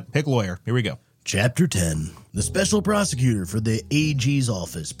 50% hick lawyer. Here we go. Chapter 10. The special prosecutor for the AG's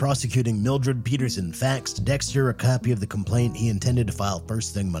office prosecuting Mildred Peterson faxed Dexter a copy of the complaint he intended to file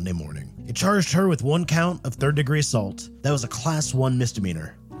first thing Monday morning. It charged her with 1 count of third-degree assault. That was a Class 1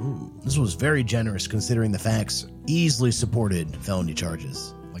 misdemeanor. This was very generous considering the fax easily supported felony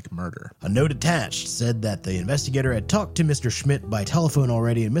charges. Like murder. A note attached said that the investigator had talked to Mr. Schmidt by telephone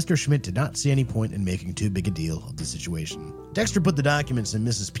already, and Mr. Schmidt did not see any point in making too big a deal of the situation. Dexter put the documents in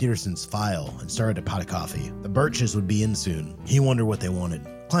Mrs. Peterson's file and started a pot of coffee. The Birches would be in soon. He wondered what they wanted.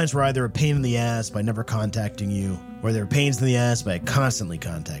 Clients were either a pain in the ass by never contacting you, or they were pains in the ass by constantly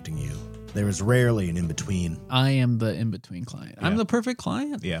contacting you. There was rarely an in-between. I am the in-between client. I'm the perfect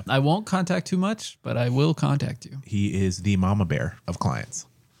client. Yeah. I won't contact too much, but I will contact you. He is the mama bear of clients.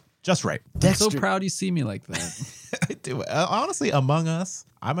 Just right. I'm so proud you see me like that. I do. Honestly, among us,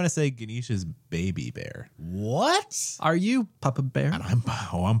 I'm going to say Ganesha's baby bear. What? Are you Papa Bear? And I'm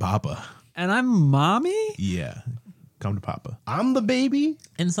Papa. And I'm Mommy? Yeah. Come to Papa. I'm the baby?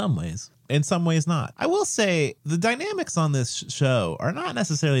 In some ways. In some ways not. I will say the dynamics on this show are not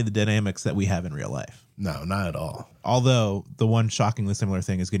necessarily the dynamics that we have in real life. No, not at all. Although the one shockingly similar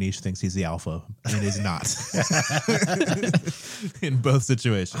thing is Ganesh thinks he's the alpha and is not. In both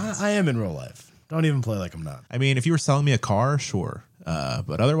situations. I am in real life. Don't even play like I'm not. I mean, if you were selling me a car, sure.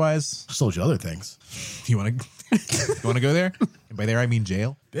 But otherwise, I sold you other things. you want to go there? And by there, I mean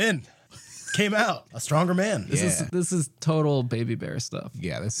jail. Ben came out a stronger man. This is total baby bear stuff.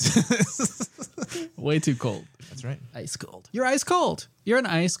 Yeah, that's Way too cold. that's right. Ice cold. You're ice cold. You're an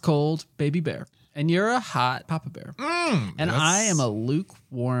ice cold baby bear. And you're a hot Papa Bear. And I am a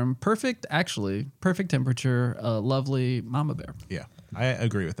lukewarm, perfect temperature, lovely Mama Bear. Yeah, I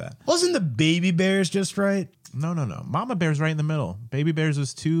agree with that. Wasn't the baby bears just right? No. Mama Bear's right in the middle. Baby Bear's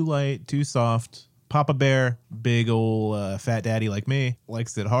was too light, too soft. Papa Bear, big old fat daddy like me,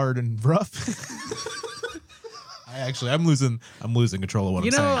 likes it hard and rough. I'm losing control of what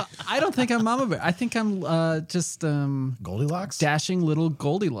I'm saying. I don't think I'm Mama Bear. I think I'm just Goldilocks? dashing little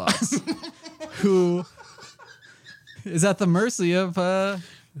Goldilocks who is at the mercy of her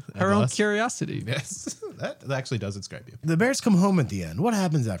own us? Curiosity. Yes, that actually does describe you. The bears come home at the end. What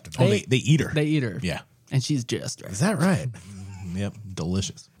happens after that? They eat her. They eat her. Yeah. And she's just right. Is that right? Yep,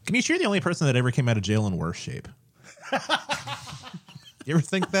 delicious. Ganesh, you're the only person that ever came out of jail in worse shape. You ever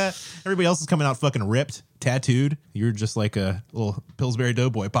think that? Everybody else is coming out fucking ripped, tattooed. You're just like a little Pillsbury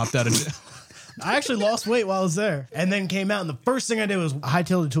Doughboy popped out of jail. I actually lost weight while I was there and then came out, and the first thing I did was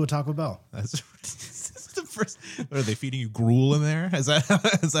hightailed it to a Taco Bell. That's the first. What, are they feeding you gruel in there? Is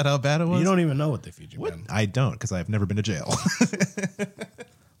that how bad it was? You don't even know what they feed you, What? man. I don't, because I've never been to jail.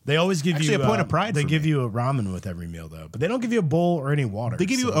 They always give Actually, you a point of pride They for give me. you a ramen with every meal, though, but they don't give you a bowl or any water. They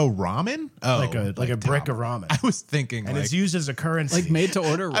give you so- a ramen? Oh, like a brick of ramen, I was thinking and like, it's used as a currency. Like made to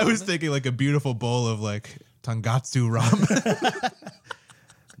order. I was thinking like a beautiful bowl of like Tangatsu ramen.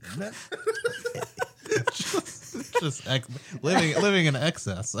 just living in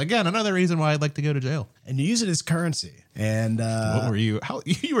excess. Again, another reason why I'd like to go to jail. and you use it as currency. And What were you? How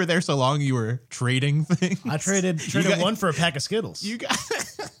you were there so long? You were trading things. I traded got- one for a pack of Skittles. You got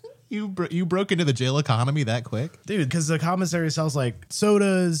you broke into the jail economy that quick? Dude, because the commissary sells like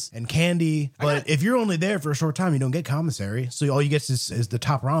sodas and candy, but if you're only there for a short time, you don't get commissary. So all you get is the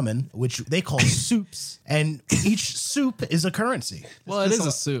top ramen, which they call soups, and each soup is a currency. Well, it is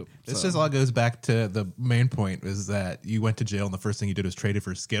a soup. This just all goes back to the main point: is that you went to jail and the first thing you did was traded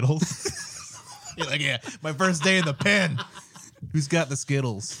for Skittles. You're like, yeah, my first day in the pen. Who's got the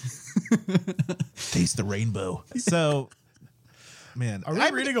Skittles? Taste the rainbow. So, man, Are we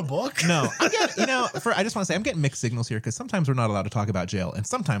reading a book? No, I'm getting, I just want to say I'm getting mixed signals here because sometimes we're not allowed to talk about jail, and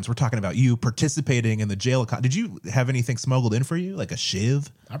sometimes we're talking about you participating in the jail. Did you have anything smuggled in for you, like a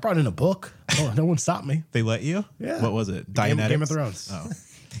shiv? I brought in a book. Oh, no one stopped me. They let you? Yeah. What was it? Game Dianetics? of Thrones. Oh.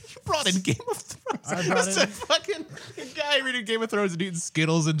 You brought in Game of Thrones. I brought It's in- a fucking guy reading Game of Thrones and eating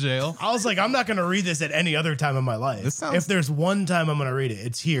Skittles in jail. I was like, I'm not going to read this at any other time in my life. This sounds- If there's one time I'm going to read it,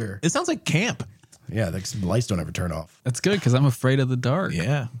 it's here. It sounds like camp. Yeah, the lights don't ever turn off. That's good because I'm afraid of the dark.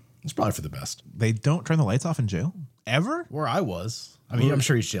 Yeah. It's probably for the best. They don't turn the lights off in jail? Ever? Where I was, I mean, I'm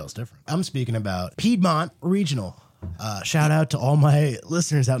sure each jail is different. I'm speaking about Piedmont Regional. Shout out to all my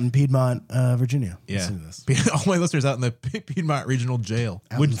listeners out in Piedmont, Virginia. Yeah. Listen to this. All my listeners out in the Piedmont Regional Jail.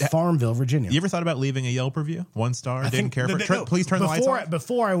 Out in Farmville, Virginia. You ever thought about leaving a Yelp review? 1 star? Didn't care for it. no, Please turn the lights off.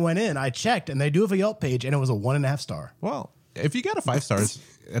 Before I went in, I checked, and they do have a Yelp page, and it was a 1.5 star. Well, if you got a 5 stars,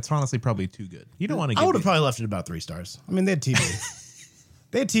 that's honestly probably too good. You don't want to I would have give probably left it about 3 stars. I mean, they had TV.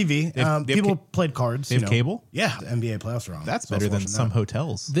 They had TV. They have People played cards. they have cable? Yeah, the NBA playoffs are on. That's So I was better than watching some that.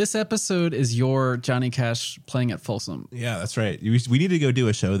 hotels. This episode is your Johnny Cash playing at Folsom. Yeah, that's right. We need to go do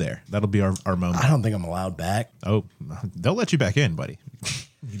a show there. That'll be our moment. I don't think I'm allowed back. Oh, they'll let you back in, buddy.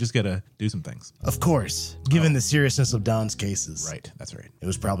 You just got to do some things. Of course, given the seriousness of Don's cases. Right. That's right. It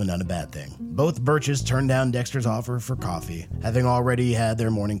was probably not a bad thing. Both Birches turned down Dexter's offer for coffee, having already had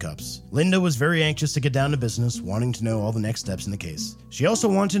their morning cups. Linda was very anxious to get down to business, wanting to know all the next steps in the case. She also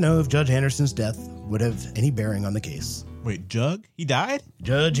wanted to know if Judge Anderson's death would have any bearing on the case. Wait, Jug? He died?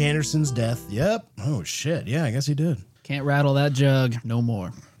 Judge Anderson's death, yep. Oh, shit. Yeah, I guess he did. Can't rattle that jug. No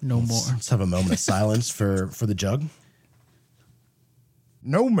more. No more. Let's have a moment of silence for the jug.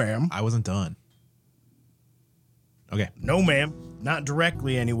 No, ma'am. I wasn't done. Okay. No, ma'am. Not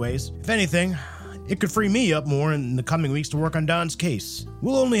directly, anyways. If anything, it could free me up more in the coming weeks to work on Don's case.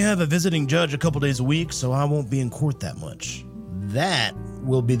 We'll only have a visiting judge a couple days a week, so I won't be in court that much. That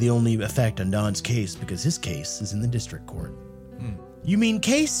will be the only effect on Don's case because his case is in the district court. You mean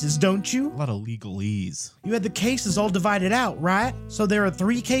cases, don't you? A lot of legalese. You had the cases all divided out, right? So there are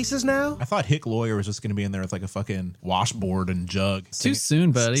 3 cases now? I thought Hick Lawyer was just going to be in there with like a fucking washboard and Jug. Too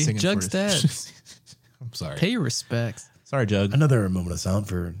soon, buddy. singing Jug's for his- dead. I'm sorry. Pay your respects. Sorry, Jug. Another moment of silence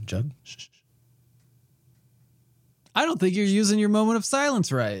for Jug. I don't think you're using your moment of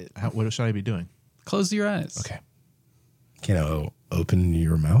silence right. What should I be doing? Close your eyes. Okay. Can I open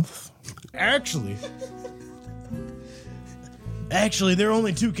your mouth? Actually, there are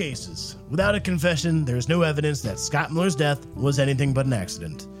only 2 cases. Without a confession, there's no evidence that Scott Miller's death was anything but an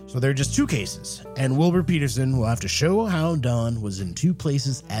accident. So there are just 2 cases, and Wilbur Peterson will have to show how Don was in 2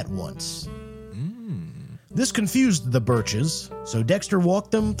 places at once. This confused the Birches, so Dexter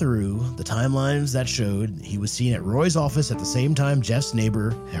walked them through the timelines that showed he was seen at Roy's office at the same time Jeff's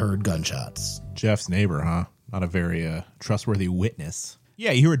neighbor heard gunshots. Jeff's neighbor, huh? Not a very trustworthy witness.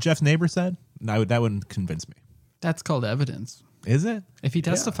 Yeah, you hear what Jeff's neighbor said? No, that wouldn't convince me. That's called evidence. Is it? If he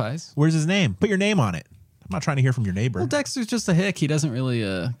testifies. Where's his name? Put your name on it. I'm not trying to hear from your neighbor. Well, Dexter's just a hick. He doesn't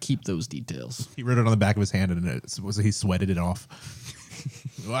really keep those details. He wrote it on the back of his hand and he sweated it off.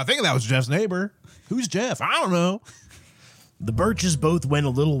 Well, I think that was Jeff's neighbor. Who's Jeff? I don't know. The Birches both went a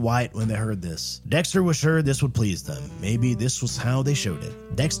little white when they heard this. Dexter was sure this would please them. Maybe this was how they showed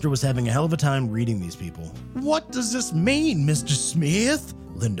it. Dexter was having a hell of a time reading these people. What does this mean, Mr. Smith?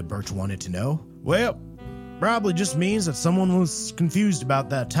 Linda Birch wanted to know. Well, probably just means that someone was confused about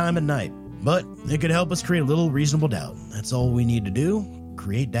that time of night. But it could help us create a little reasonable doubt. That's all we need to do.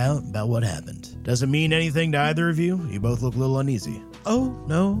 Create doubt about what happened. Doesn't mean anything to either of you. You both look a little uneasy. Oh,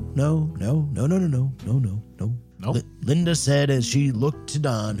 no. Nope. Linda said as she looked to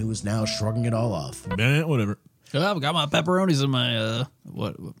Don, who was now shrugging it all off. Whatever. Oh, I've got my pepperonis in my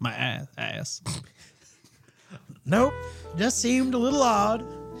my ass. Nope, just seemed a little odd.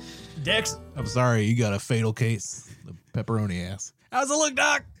 Dex, I'm sorry, you got a fatal case. The pepperoni ass. How's it look,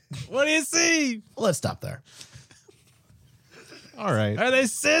 Doc? What do you see? let's stop there. All right. Are they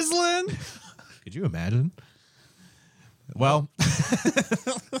sizzling? Could you imagine? Well,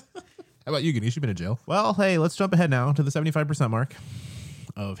 how about you, Ganesh? You've been in jail. Well, hey, let's jump ahead now to the 75% mark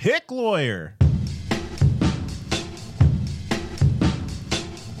of Hick Lawyer.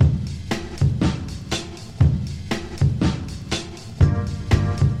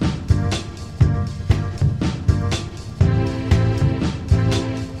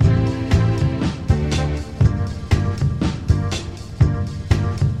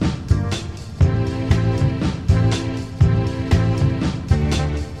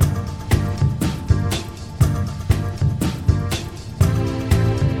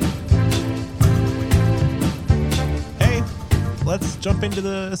 jump into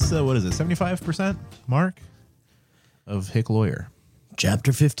this, what is it, 75% mark of Hick Lawyer.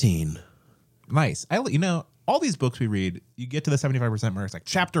 Chapter 15. Nice. All these books we read, you get to the 75% mark. It's like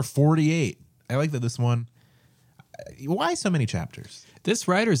chapter 48. I like that this one. Why so many chapters? This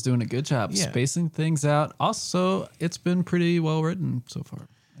writer's doing a good job Yeah. spacing things out. Also, it's been pretty well written so far.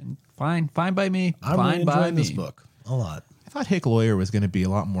 And fine by me. I'm fine really by enjoying me. this book a lot. I thought Hick Lawyer was going to be a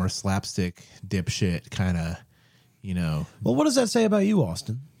lot more slapstick, dipshit kind of, Well, what does that say about you,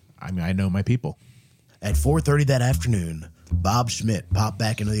 Austin? I mean, I know my people. At 4:30 that afternoon, Bob Schmidt popped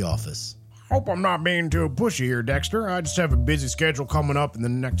back into the office. Hope I'm not being too pushy here, Dexter. I just have a busy schedule coming up in the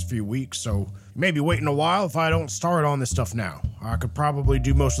next few weeks, so maybe waiting a while if I don't start on this stuff now. I could probably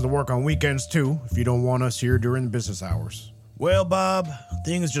do most of the work on weekends too, if you don't want us here during business hours. Well, Bob,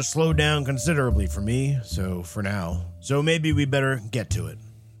 things just slowed down considerably for me, for now. So maybe we better get to it.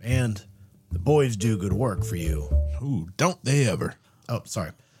 And the boys do good work for you. Ooh, don't they ever? Oh,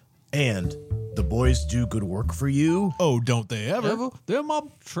 sorry. And the boys do good work for you. Oh, don't they ever? They're my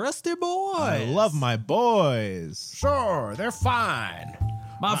trusty boys. I love my boys. Sure, they're fine.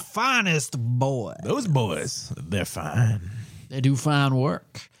 my finest boy. Those boys, they're fine. They do fine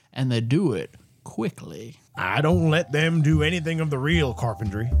work, and they do it quickly. I don't let them do anything of the real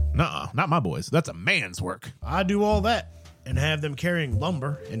carpentry. Nuh-uh, not my boys. That's a man's work. I do all that and have them carrying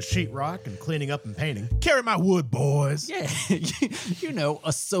lumber and sheetrock and cleaning up and painting. Carry my wood, boys. Yeah,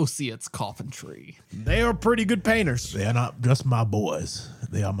 associates carpentry. They are pretty good painters. They're not just my boys.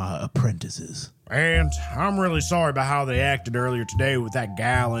 They are my apprentices. And I'm really sorry about how they acted earlier today with that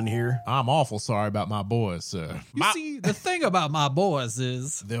gal in here. I'm awful sorry about my boys, sir. You see, the thing about my boys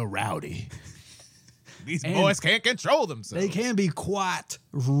is They're rowdy. These boys can't control themselves. they can be quite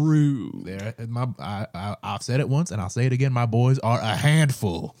rude. I've said it once and I'll say it again. My boys are a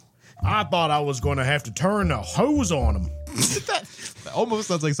handful. I thought I was going to have to turn the hose on them. That almost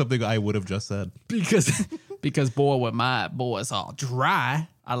sounds like something I would have just said. Because boy, when my boys are dry,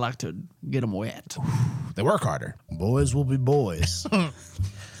 I like to get them wet. They work harder. Boys will be boys.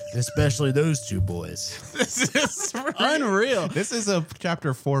 Especially those two boys. This is Unreal. This is a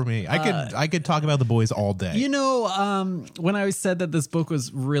chapter for me. I could talk about the boys all day. When I said that this book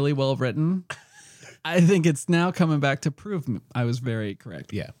was really well written, I think it's now coming back to prove I was very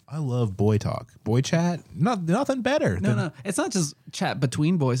correct. Yeah, I love boy talk, boy chat. Nothing better. No, it's not just chat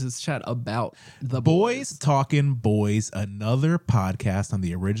between boys; it's chat about the Boys Talking Boys, another podcast on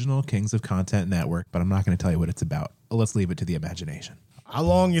the original Kings of Content Network. But I'm not going to tell you what it's about. Let's leave it to the imagination. How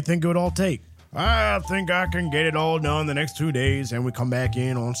long you think it would all take? I think I can get it all done the next 2 days, and we come back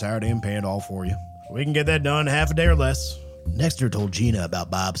in on Saturday and pay it all for you. We can get that done half a day or less. Dexter told Gina about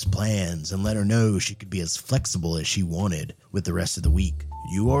Bob's plans and let her know she could be as flexible as she wanted with the rest of the week.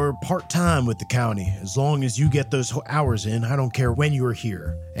 You are part-time with the county. As long as you get those hours in, I don't care when you are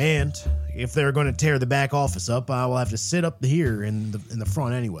here. And if they're going to tear the back office up, I will have to sit up here in the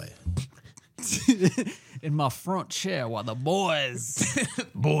front anyway. in my front chair while the boys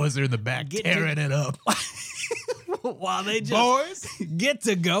Boys are in the back tearing it up. while they just Boys, get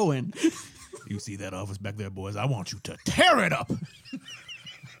to going. you see that office back there, boys? I want you to tear it up.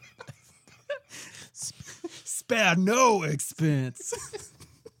 Spare no expense.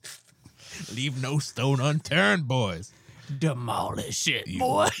 Leave no stone unturned, boys. Demolish it, You,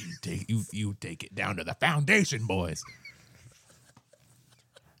 boy. you take it down to the foundation, boys.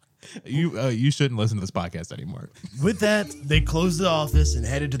 You shouldn't listen to this podcast anymore. With that, they closed the office and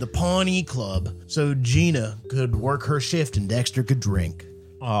headed to the Pawnee Club so Gina could work her shift and Dexter could drink.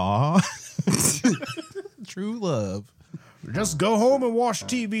 Aw. True love. Just go home and watch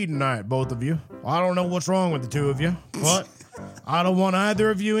TV tonight, both of you. I don't know what's wrong with the two of you, but I don't want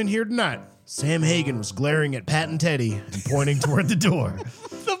either of you in here tonight. Sam Hagen was glaring at Pat and Teddy and pointing toward the door.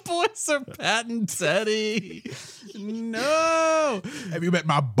 The boys are Pat and Teddy. No. Have you met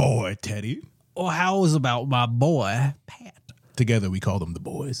my boy, Teddy? Well, how's about my boy, Pat? Together we call them the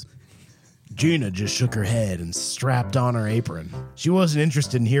boys. Gina just shook her head and strapped on her apron. She wasn't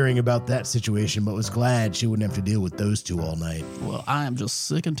interested in hearing about that situation, but was glad she wouldn't have to deal with those two all night. Well, I am just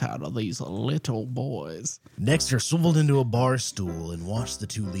sick and tired of these little boys. Dexter swiveled into a bar stool and watched the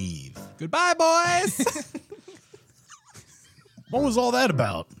two leave. Goodbye, boys. What was all that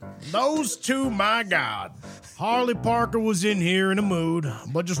about? Those two, my God. Harley Parker was in here in a mood,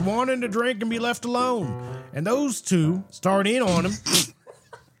 but just wanting to drink and be left alone. And those two start in on him.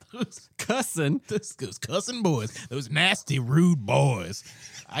 Cussing. Those cussing boys. Those nasty, rude boys.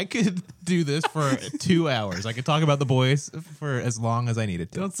 I could do this for 2 hours. I could talk about the boys for as long as I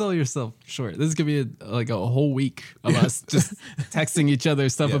needed to. Don't sell yourself short. This is gonna be like a whole week of us just texting each other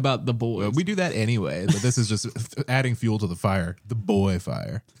stuff about the boys. We do that anyway, but this is just adding fuel to the fire. The boy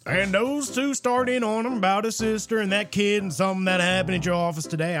fire. And those two start in on him about his sister and that kid and something that happened at your office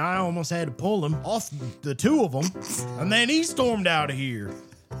today. I almost had to pull him off the two of them, and then he stormed out of here.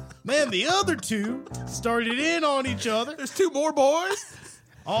 Man, the other two started in on each other. There's 2 more boys.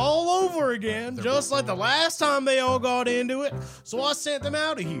 All over again, just like the last time they all got into it. So I sent them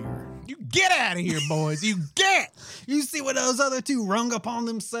out of here. You get out of here, boys. You get. You see what those other two rung upon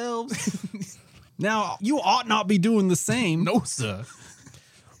themselves? Now, you ought not be doing the same. No, sir.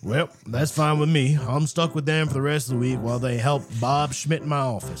 Well, that's fine with me. I'm stuck with them for the rest of the week while they help Bob Schmidt in my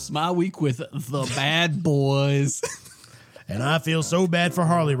office. My week with the bad boys. And I feel so bad for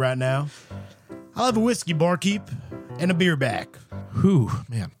Harley right now. I'll have a whiskey barkeep and a beer back. Whew,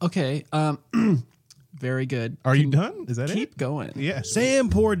 man. Okay, very good. Are you done? Is that Keep it? going. Yeah. Sam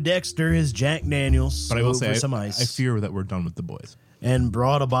poured Dexter his Jack Daniels But I will over say, some I ice fear that we're done with the boys. and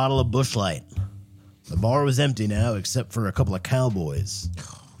brought a bottle of Busch Light. The bar was empty now except for a couple of cowboys.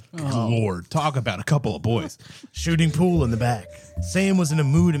 Lord, talk about a couple of boys. Shooting pool in the back. Sam was in a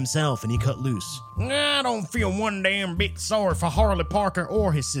mood himself and he cut loose. I don't feel one damn bit sorry for Harley Parker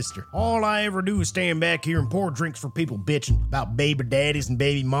or his sister. All I ever do is stand back here and pour drinks for people bitching about baby daddies and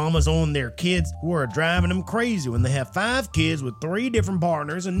baby mamas on their kids who are driving them crazy when they have 5 kids with 3 different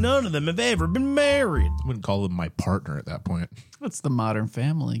partners and none of them have ever been married. I wouldn't call him my partner at that point. What's the Modern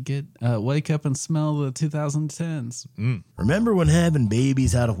Family? Wake up and smell the 2010s. Remember when having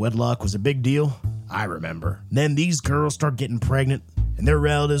babies out of wedlock was a big deal? I remember. Then these girls start getting pregnant, and their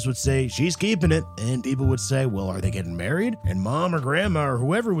relatives would say, she's keeping it. And people would say, well, are they getting married? And mom or grandma or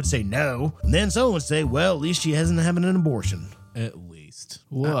whoever would say no. And then someone would say, well, at least she hasn't having an abortion. At least.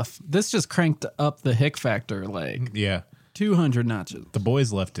 Woof. This just cranked up the hick factor like Yeah. 200 notches. The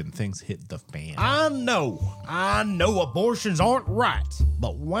boys left and things hit the fan. I know abortions aren't right.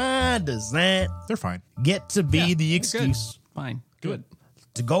 But why does that They're fine. get to be the excuse? Good. Fine. Good.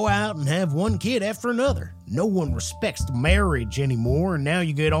 To go out and have one kid after another. No one respects marriage anymore, and now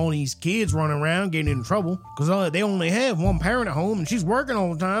you get all these kids running around getting in trouble because they only have one parent at home and she's working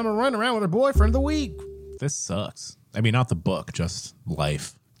all the time and running around with her boyfriend of the week. This sucks. I mean, not the book, just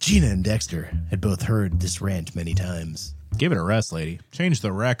life. Gina and Dexter had both heard this rant many times. Give it a rest, lady. Change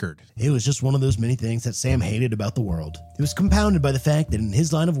the record. It was just one of those many things that Sam hated about the world. It was compounded by the fact that in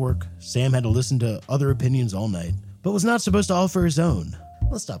his line of work, Sam had to listen to other opinions all night, but was not supposed to offer his own.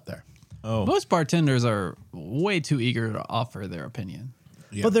 Let's stop there. Oh, Most bartenders are way too eager to offer their opinion.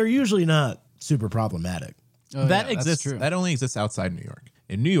 yeah. But they're usually not super problematic. Oh, that yeah, that's exists. true. That only exists outside New York.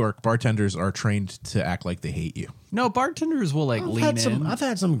 In New York, bartenders are trained to act like they hate you. No, bartenders will like lean in. I've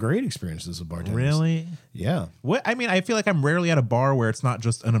had some great experiences with bartenders. Yeah. What? I mean, I feel like I'm rarely at a bar where it's not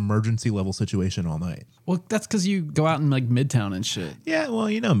just an emergency level situation all night. Well, that's because you go out in like Midtown and shit. Yeah, well,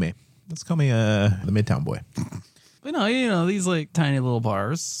 you know me. Let's call me the Midtown boy. But no, you know, these like tiny little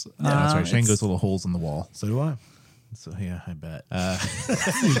bars. Yeah, that's right. Shane it's- goes little holes in the wall. So do I. So yeah, I bet. I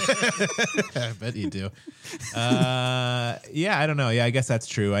bet you do. Yeah, I don't know. Yeah, I guess that's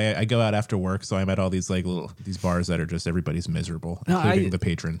true. I go out after work, so I'm at all these these bars that are just everybody's miserable, No, including the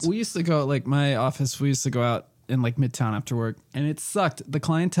patrons. We used to go like my office. We used to go out in like Midtown after work, and it sucked. The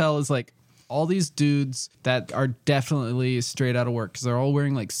clientele is like all these dudes that are definitely straight out of work because they're all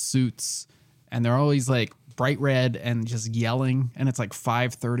wearing like suits, and they're always like bright red and just yelling. And it's like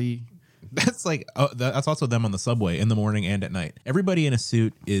 5:30. That's like that's also them on the subway in the morning and at night. Everybody in a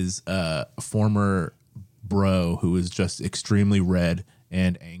suit is a former bro who is just extremely red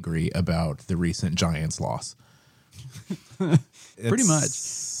and angry about the recent Giants loss. Pretty much.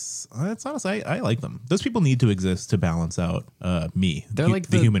 It's honestly, I like them. Those people need to exist to balance out me. They're like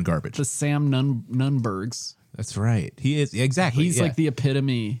the human garbage. The Sam Nunbergs. That's right. He is exactly. He's yeah. like the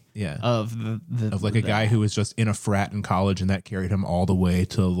epitome Yeah. of the of like a guy who was just in a frat in college and that carried him all the way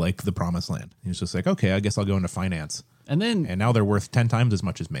to like the promised land. He was just like, okay, I guess I'll go into finance. And then, And now they're worth 10 times as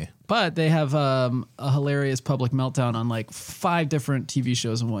much as me. but they have a hilarious public meltdown on like 5 different TV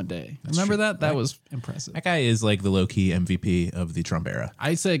shows in one day. Remember true. that? That was impressive. That guy is like the low key MVP of the Trump era.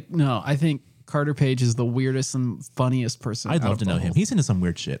 I say no. I think Carter Page is the weirdest and funniest person. I'd out love of to know the him. whole- He's into some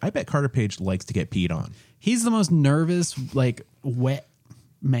weird shit. I bet Carter Page likes to get peed on. He's the most nervous, like wet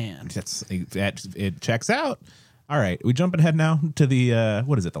man. It checks out. All right, we jumping ahead now to the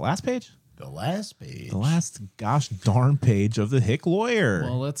what is it? The last page? The last page. The last gosh darn page of the Hick Lawyer.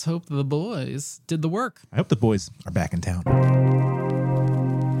 Well, let's hope the boys did the work. I hope the boys are back in town.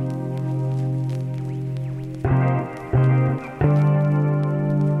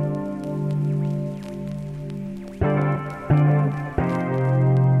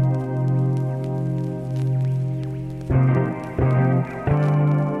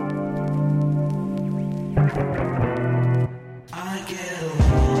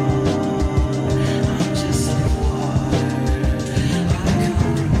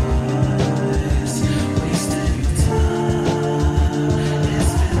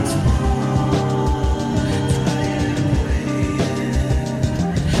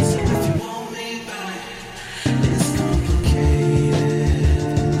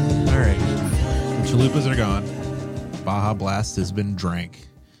 Baja Blast has been drank.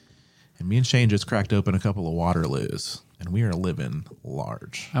 And me and Shane just cracked open a couple of Waterloos. And we are living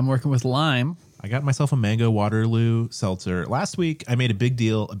large. I'm working with lime. I got myself a mango Waterloo seltzer. Last week, I made a big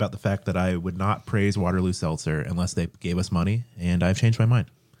deal about the fact that I would not praise Waterloo seltzer unless they gave us money. And I've changed my mind.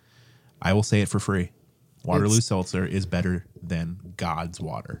 I will say it for free. Waterloo seltzer is better than God's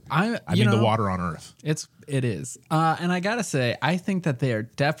water. I mean, the water on earth. It is. And I gotta say, I think that they are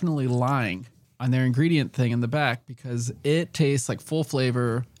definitely lying on their ingredient thing in the back because it tastes like full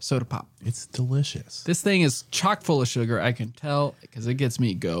flavor soda pop. It's delicious. This thing is chock full of sugar. I can tell because it gets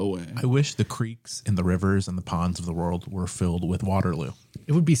me going. I wish the creeks and the rivers and the ponds of the world were filled with Waterloo.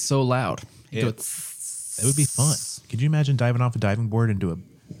 It would be so loud. It would be fun. Could you imagine diving off a diving board into a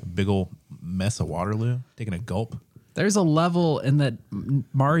big old mess of Waterloo, taking a gulp? There's a level in that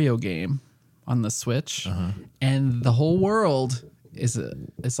Mario game on the Switch, and the whole world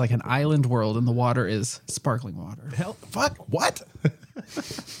it's like an island world, and the water is sparkling water. Hell, fuck, what?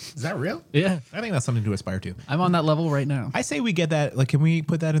 Is that real? Yeah, I think that's something to aspire to. I'm on that level right now. I say we get that. Like, can we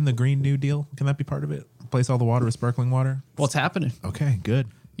put that in the Green New Deal? Can that be part of it? Replace all the water with sparkling water? What's happening? Okay, good.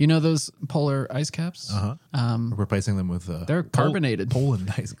 You know those polar ice caps? We're replacing them with They're carbonated.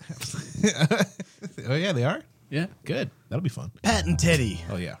 Poland ice caps. Oh yeah, they are. Yeah. Good. That'll be fun. Pat and Teddy.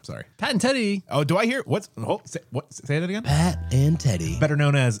 Oh yeah. Sorry. Pat and Teddy. Oh, do I hear say that again? Pat and Teddy. Better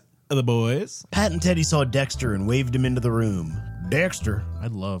known as the boys. Pat and Teddy saw Dexter and waved him into the room. Dexter.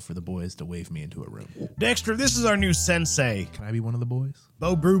 I'd love for the boys to wave me into a room. Dexter, this is our new sensei, Can I be one of the boys?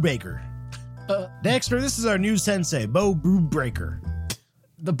 Bo Brubaker. Dexter, this is our new sensei, Bo Brubaker.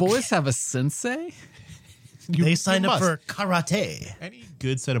 The boys have a sensei? They signed up must. for karate. Any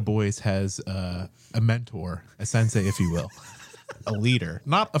good set of boys has a mentor, a sensei, if you will, a leader,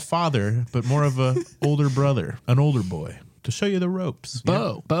 not a father, but more of a older brother, an older boy to show you the ropes.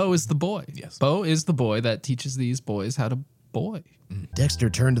 Bo. Bo is the boy. Yes. Bo is the boy that teaches these boys how to boy. Dexter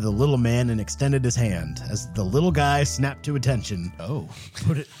turned to the little man and extended his hand as the little guy snapped to attention. Oh,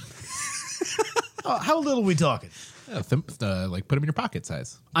 Put it. Oh, how little we talking? like put him in your pocket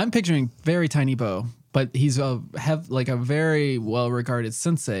size. I'm picturing very tiny Bo, but he's a very well-regarded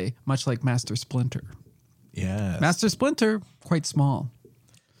sensei, much like Master Splinter. Yeah, Master Splinter, quite small.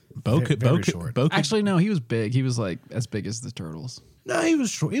 Bo could short. Bo could, Actually, no, he was big. He was like as big as the turtles. No, he was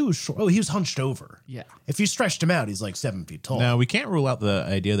short. He was short. Oh, he was hunched over. Yeah. If you stretched him out, he's like 7 feet tall. Now we can't rule out the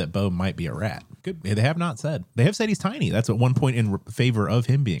idea that Bo might be a rat. Good. They have not said. They have said he's tiny. That's at one point in favor of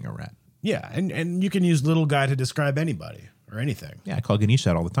him being a rat. Yeah, and you can use little guy to describe anybody or anything. Yeah, I call Ganesh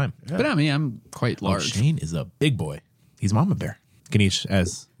that all the time. But I mean, I'm quite Oh, large. Shane is a big boy. He's Mama Bear. Ganesh,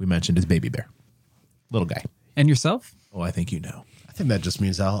 as we mentioned, is Baby Bear. Little guy. And yourself? Oh, I think you know. I think that just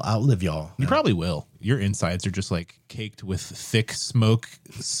means I'll outlive y'all. You probably will. Your insides are just like caked with thick smoke,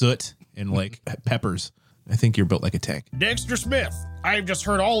 soot, and like peppers. I think you're built like a tank. Dexter Smith, I've just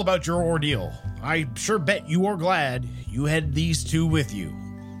heard all about your ordeal. I sure bet you are glad you had these two with you.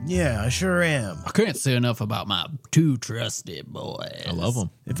 Yeah, I sure am. I can't say enough about my two trusted boys. I love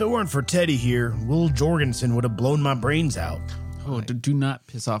them. If it weren't for Teddy here, Will Jorgensen would have blown my brains out. Oh, do not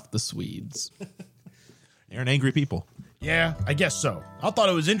piss off the Swedes. They're an angry people. Yeah, I guess so. I thought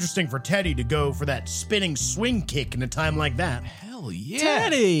it was interesting for Teddy to go for that spinning swing kick in a time like that. Hell yeah.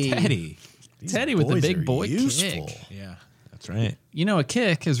 Teddy with the boys big are boy useful. kick. Yeah, that's right. You know, a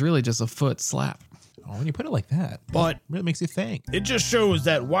kick is really just a foot slap. Oh, when you put it like that, But it really makes you think. It just shows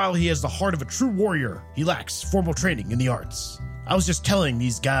that while he has the heart of a true warrior, he lacks formal training in the arts. I was just telling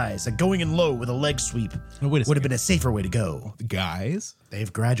these guys that going in low with a leg sweep No, wait a would have second. been a safer way to go. Guys,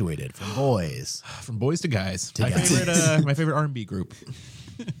 They've graduated from boys. from boys to guys. To My guys. favorite, my favorite R&B group.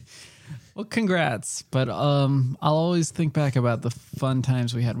 Well, congrats. But I'll always think back about the fun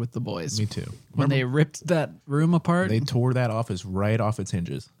times we had with the boys. Me too. When they ripped that room apart. They tore that off right off its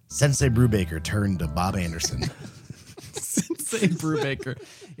hinges. Sensei Brubaker turned to Bob Anderson. Sensei Brubaker.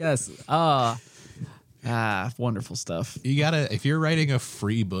 Yes. Wonderful stuff. You gotta, if you're writing a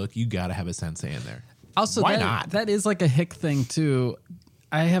free book, you gotta have a sensei in there. Also, Why that, not? That is like a hick thing too.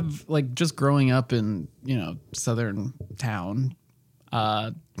 I have like just growing up in southern town,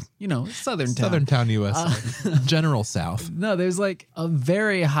 southern town. Southern Town, USA. General South. No, there's like a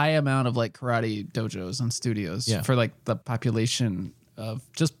very high amount of like karate dojos and studios Yeah. for like the population of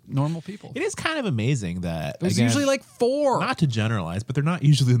just normal people. It is kind of amazing that There's again, usually like 4. not to generalize, but they're not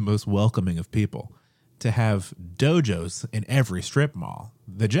usually the most welcoming of people. To have dojos in every strip mall.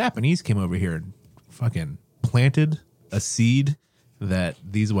 The Japanese came over here and fucking planted a seed that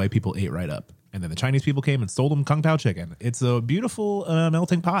these white people ate right up. And then the Chinese people came and sold them Kung Pao chicken. It's a beautiful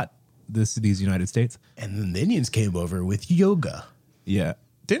melting pot, these United States. And then the Indians came over with yoga. Yeah.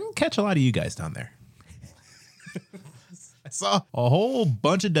 Didn't catch a lot of you guys down there. saw a whole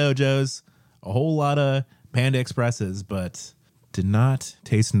bunch of dojos, a whole lot of Panda Expresses, but did not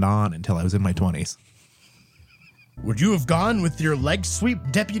taste naan until I was in my 20s. Would you have gone with your leg sweep,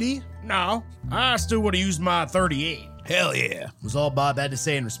 deputy? No, I still would have used my 38. Hell yeah. Was all Bob had to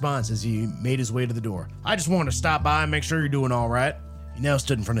say in response as he made his way to the door. I just wanted to stop by and make sure you're doing all right. He now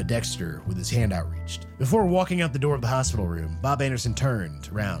stood in front of Dexter with his hand outreached. Before walking out the door of the hospital room, Bob Anderson turned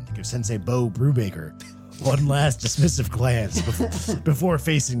around to give Sensei Bo Brubaker one last dismissive glance before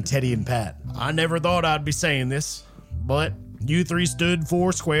facing Teddy and Pat. I never thought I'd be saying this, but you three stood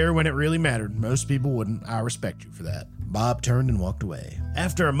four square when it really mattered. Most people wouldn't. I respect you for that. Bob turned and walked away.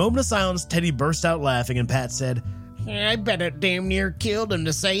 After a moment of silence, Teddy burst out laughing and Pat said, I bet it damn near killed him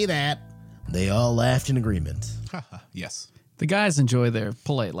to say that. They all laughed in agreement. Yes. The guys enjoy their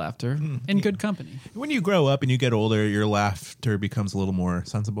polite laughter in good company. When you grow up and you get older, your laughter becomes a little more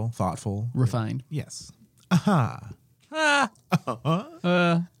sensible, thoughtful. Refined. Yes.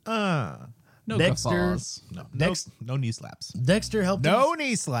 No Dexter- guffaws. No knee slaps. Dexter helped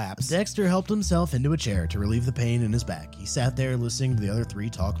knee slaps. Dexter helped himself into a chair to relieve the pain in his back. He sat there listening to the other three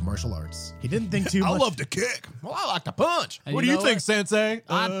talk martial arts. He didn't think too much. to kick. Well, I like to punch. And What you do you know think, what? Sensei?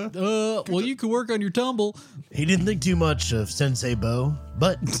 Well, you could work on your tumble. He didn't think too much of Sensei Bo,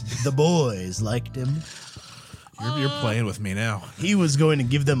 but the boys liked him. You're playing with me now. He was going to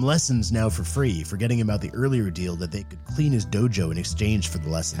give them lessons now for free, forgetting about the earlier deal that they could clean his dojo in exchange for the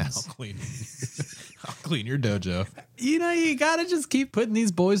I'll lessons. clean. I'll clean your dojo. You know, you gotta just keep putting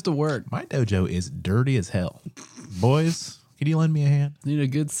these boys to work. My dojo is dirty as hell. Boys, can you lend me a hand? Need a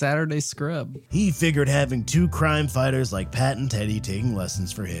good Saturday scrub. He figured having two crime fighters like Pat and Teddy taking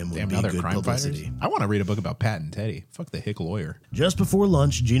lessons for him would Damn, be now they're good crime publicity. fighters. I want to read a book about Pat and Teddy. Fuck the hick lawyer. Just before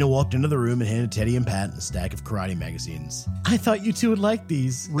lunch, Gina walked into the room and handed Teddy and Pat a stack of karate magazines. I thought you two would like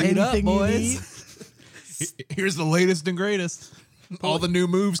these. Read up, Anything you boys. need? Here's the latest and greatest. All the new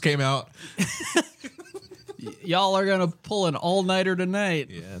moves came out. Y'all are gonna pull an all-nighter tonight.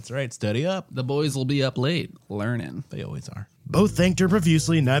 Yeah, that's right. Study up. The boys will be up late learning. They always are. Both thanked her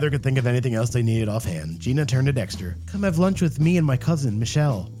profusely. Neither could think of anything else they needed offhand. Gina turned to Dexter. Come have lunch with me and my cousin,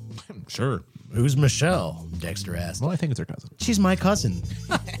 Michelle. Sure. Who's Michelle? Dexter asked. Well, I think it's her cousin. She's my cousin.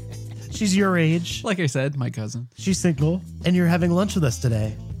 She's your age. Like I said, my cousin. She's single. And you're having lunch with us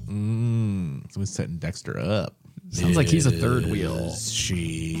today. Someone's setting Dexter up. Sounds like he's a third wheel. Is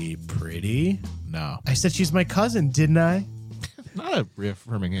she pretty? No. I said she's my cousin, didn't I? Not a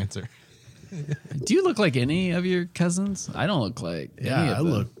reaffirming answer. Do you look like any of your cousins? I don't look like any Yeah, of I them.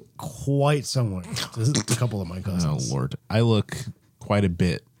 look quite somewhat. This is a couple of my Oh, cousins. Lord. I look quite a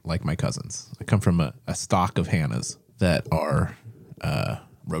bit like my cousins. I come from a stock of Hannahs that are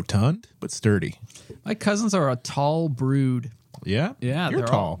rotund but sturdy. My cousins are a tall brood. Yeah? Yeah, You're they're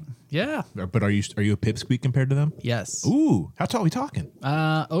tall. all- Yeah. But are you a pipsqueak compared to them? Yes. Ooh, how tall are we talking?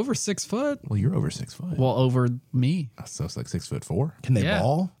 Over 6 foot. Well, you're over 6 foot. Well, over me. So it's like 6'4". Can they Yeah.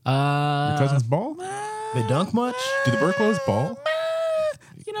 ball? Your cousins ball? They dunk much? Do the Burklows ball?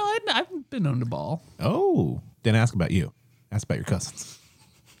 You know, I've been known to ball. Oh, didn't ask about you. Ask about your cousins.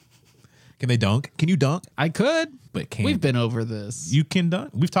 Can they dunk? Can you dunk? I could. But can't. We've been over this. You can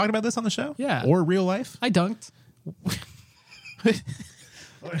dunk. We've talked about this on the show. Yeah. Or real life. I dunked.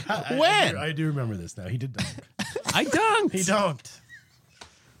 When? I do remember this now. He did dunk. I dunked. He dunked.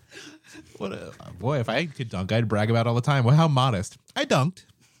 What a boy! If I could dunk, I'd brag about it all the time. Well, how modest! I dunked.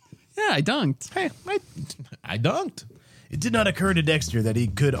 Yeah, I dunked. Hey, I dunked. It did not occur to Dexter that he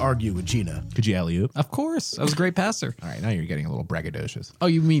could argue with Gina. Could you alley oop? Of course. I was a great passer. All right, now you're getting a little braggadocious. Oh,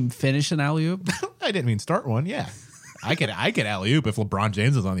 you mean finish an alley-oop? I didn't mean start one. Yeah, I could alley oop if LeBron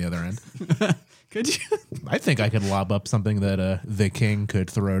James was on the other end. Could you? I think I could lob up something that the king could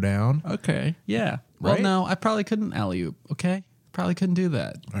throw down. Okay. Yeah. Well, Right? no, I probably couldn't alley-oop. Okay. Probably couldn't do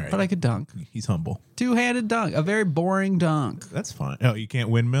that. All right. But I could dunk. He's humble. Two-handed dunk. A very boring dunk. That's fine. Oh, you can't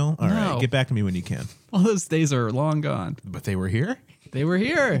windmill? All right, No. get back to me when you can. All those days are long gone. But they were here? They were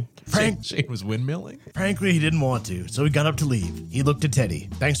here. Shane was windmilling? Frankly, he didn't want to, so he got up to leave. He looked at Teddy.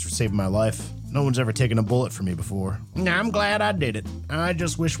 Thanks for saving my life. No one's ever taken a bullet for me before. I'm glad I did it. I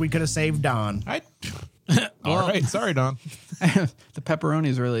just wish we could have saved Don. All right, sorry, Don. The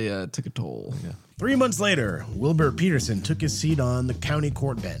pepperonis really took a toll. 3 months later, Wilbur Peterson took his seat on the county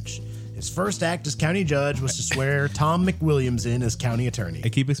court bench. His first act as county judge was to swear Tom McWilliams in as county attorney. I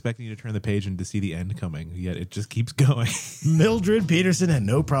keep expecting you to turn the page and to see the end coming, yet it just keeps going. Mildred Peterson had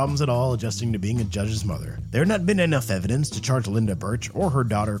no problems at all adjusting to being a judge's mother. There had not been enough evidence to charge Linda Birch or her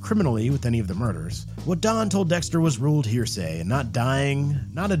daughter criminally with any of the murders. What Don told Dexter was ruled hearsay and not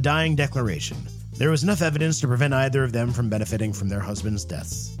a dying declaration. There was enough evidence to prevent either of them from benefiting from their husbands'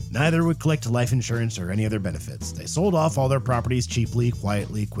 deaths. Neither would collect life insurance or any other benefits. They sold off all their properties cheaply,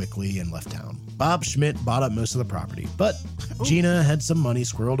 quietly, quickly, and left town. Bob Schmidt bought up most of the property, but Gina had some money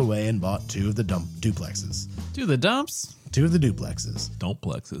squirreled away and bought two of the duplexes. To the dumps. Two of the duplexes. Don't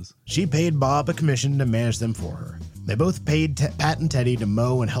plexes. She paid Bob a commission to manage them for her. They both paid Pat and Teddy to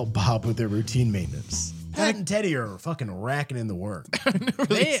mow and help Bob with their routine maintenance. Pat and Teddy are fucking racking in the work.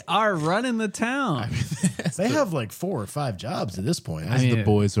 They are running the town. They have like 4 or 5 jobs at this point. I mean, The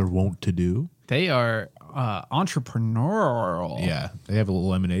boys are wont to do. they are entrepreneurial. Yeah. They have a little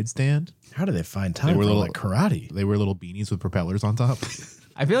lemonade stand. How do they find time were for little- like karate? They wear little beanies with propellers on top.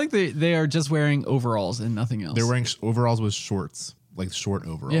 I feel like they are just wearing overalls and nothing else. They're wearing overalls with shorts, like short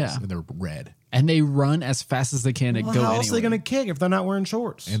overalls. Yeah. And they're red. and they run as fast as they can to Well, go how anywhere. else are they going to kick if they're not wearing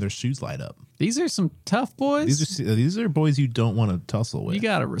shorts? And their shoes light up. These are some tough boys. These are boys you don't want to tussle with. You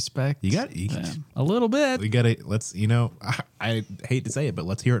gotta respect. You got them. A little bit. We gotta I hate to say it, but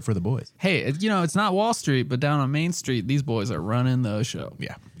let's hear it for the boys. Hey, it's not Wall Street, but down on Main Street, these boys are running the show.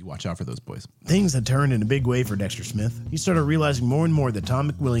 Yeah, you watch out for those boys. Things had turned in a big way for Dexter Smith. He started realizing more and more that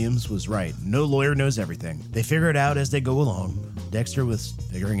Tom McWilliams was right. No lawyer knows everything. They figure it out as they go along. Dexter was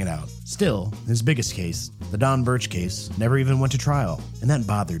figuring it out. Still, his biggest case, the Don Birch case, never even went to trial. And that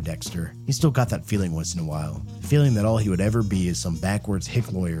bothered Dexter. He still got that feeling once in a while. Feeling that all he would ever be is some backwards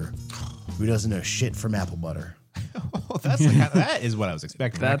hick lawyer who doesn't know shit from apple butter. That is what I was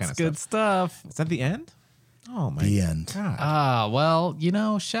expecting. That's that kind of good stuff. Is that the end? Oh my The end. God.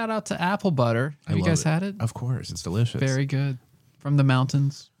 Well, shout out to apple butter. Have you love guys had it? Of course, it's delicious. Very good. From the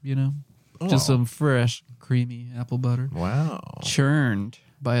mountains, Just some fresh, creamy apple butter. Wow. Churned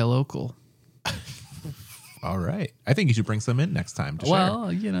by a local. All right. I think you should bring some in next time to share. Well,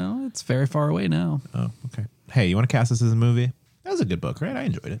 it's very far away now. Oh, okay. Hey, you want to cast this as a movie? That was a good book, right? I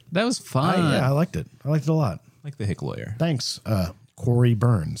enjoyed it. That was fun. Yeah, I liked it. I liked it a lot. Like the hick lawyer. Thanks, Corey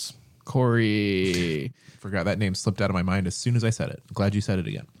Burns. Corey Forgot that name slipped out of my mind as soon as I said it. Glad you said it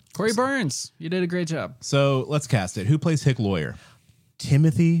again. Burns. You did a great job. So let's cast it. Who plays hick lawyer?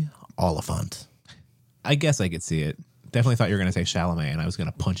 Timothy Oliphant. I guess I could see it. Definitely thought you were going to say Chalamet, and I was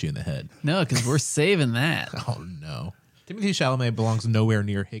going to punch you in the head. No, because we're saving that. Oh, no. Timothy Chalamet belongs nowhere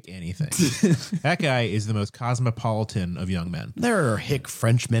near hick anything. That guy is the most cosmopolitan of young men. There are hick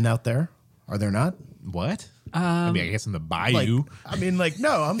Frenchmen out there, are there not? What? I guess in the bayou.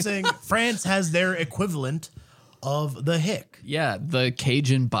 No, I'm saying France has their equivalent of the hick. Yeah, the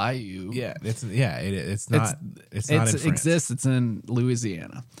Cajun Bayou. It's not in France. Exists. It's in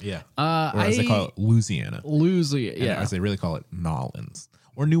Louisiana. Yeah. Or as they call it, Louisiana. Louisiana. And Yeah. as they really call it, Nolans.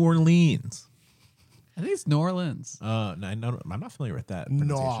 Or New Orleans. I think it's New Orleans. No, I'm not familiar with that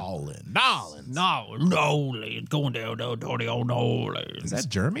pronunciation. Nolans. Nolan, going down to the old Nolan. Is that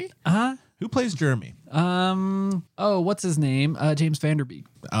Jeremy? Uh-huh. Who plays Jeremy? What's his name? James Vanderbeek.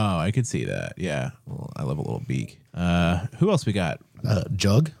 Oh, I could see that. Yeah. Well, I love a little beak. Who else we got?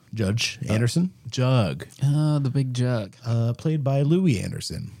 Judge Anderson, Jug. The big jug. played by Louis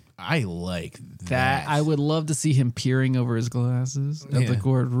Anderson. I like That I would love to see him peering over his glasses at the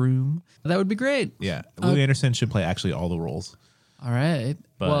courtroom. That would be great. Yeah. Louis Anderson should play actually all the roles. All right.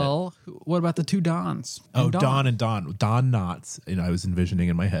 But- Well, what about the two Dons? Oh, And Don and Don. Don Knotts, I was envisioning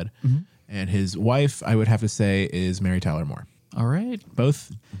in my head. And his wife, I would have to say, is Mary Tyler Moore. All right.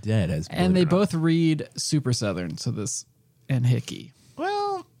 Both dead as And they both read super Southern, so this and Hickey.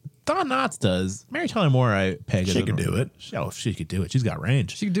 Well, Don Knotts does. Mary Tyler Moore, I peg it. She could do it. She could do it. She's got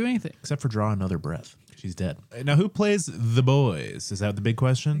range. She could do anything. Except for draw another breath. She's dead. Now, who plays the boys? Is that the big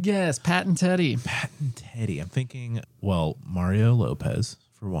question? Yes, Pat and Teddy. Pat and Teddy. I'm thinking, well, Mario Lopez,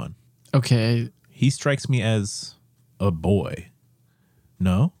 for one. Okay. He strikes me as a boy.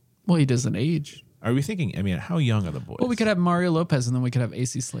 No? Well, he doesn't age. Are we thinking, how young are the boys? Well, we could have Mario Lopez and then we could have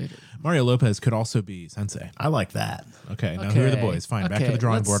AC Slater. Mario Lopez could also be Sensei. I like that. Okay, now who are the boys? Fine, back to the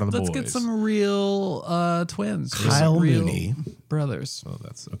drawing board on the let's boys. get some real twins. Kyle Some real Mooney. brothers. Oh,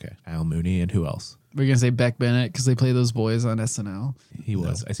 that's okay. Kyle Mooney and who else? We're going to say Beck Bennett because they play those boys on SNL. He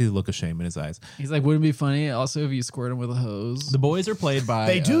was. I see the look of shame in his eyes. He's like, wouldn't it be funny also if you squirt him with a hose? The boys are played by...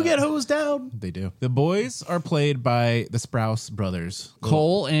 They do get hosed down. They do. The boys are played by the Sprouse brothers.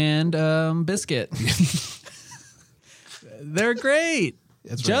 Cole and Biscuit. They're great.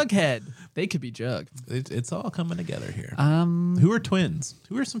 That's right. Jughead. They could be Jug. It's all coming together here. Who are twins?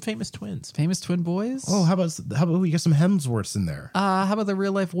 Who are some famous twins? Famous twin boys. Oh, how about we get some Hemsworths in there? How about the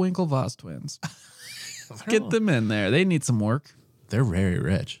real life Winklevoss twins? Get them in there. They need some work. They're very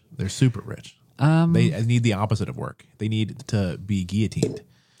rich. They're super rich. They need the opposite of work. They need to be guillotined.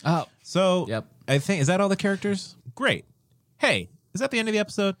 Oh, So Yep. I think, is that all the characters? Great. Hey, is that the end of the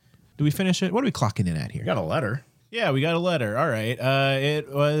episode? Do we finish it? What are we clocking in at here? You got a letter. Yeah, we got a letter. All right.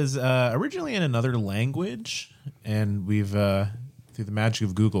 It was originally in another language, and we've, through the magic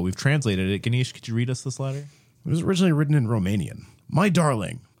of Google, we've translated it. Ganesh, could you read us this letter? It was originally written in Romanian. My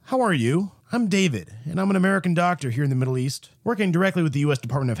darling, how are you? I'm David, and I'm an American doctor here in the Middle East, working directly with the U.S.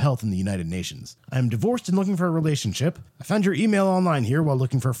 Department of Health in the United Nations. I am divorced and looking for a relationship. I found your email online here while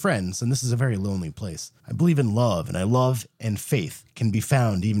looking for friends, and this is a very lonely place. I believe in love, and I love and faith can be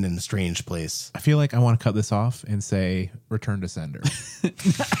found even in a strange place. I feel like I want to cut this off and say return to sender.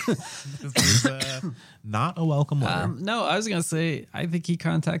 This is not a welcome letter. No, I was going to say, I think he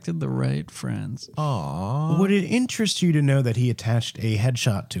contacted the right friends. Aww. Would it interest you to know that he attached a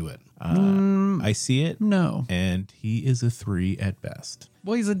headshot to it? I see it. No. And he is a 3 at best.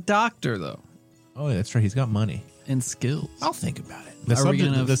 Well, he's a doctor, though, Oh, that's right. He's got money. and skills. I'll think about it. Are we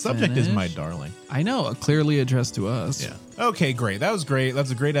gonna The subject is finish? my darling. I know, clearly addressed to us. Yeah. Okay, great. That was great.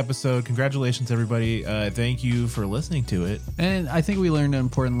 That's a great episode. Congratulations, everybody. Thank you for listening to it. And I think we learned an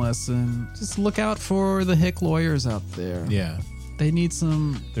important lesson. Just look out for the hick lawyers out there. Yeah. They need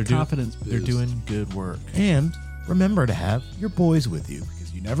some confidence boost. They're doing good work. And remember to have your boys with you,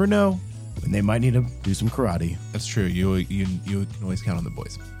 because you never know when they might need to do some karate. That's true. You can always count on the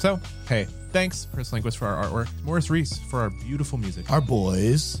boys. So, hey, thanks, Chris Linquist, for our artwork. Morris Reese for our beautiful music. Our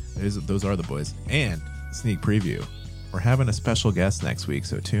boys. Those are the boys. And sneak preview. We're having a special guest next week,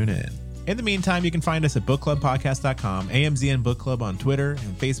 so tune in. In the meantime, you can find us at bookclubpodcast.com, AMZN Book Club on Twitter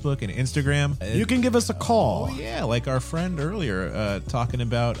and Facebook and Instagram. You can give us a call. Oh, yeah, like our friend earlier talking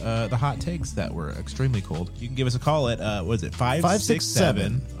about the hot takes that were extremely cold. You can give us a call at, what is it,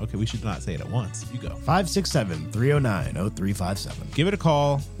 567? Okay, we should not say it at once. You go. 567-309-0357. Give it a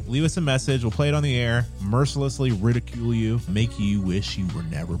call. Leave us a message. We'll play it on the air. Mercilessly ridicule you. Make you wish you were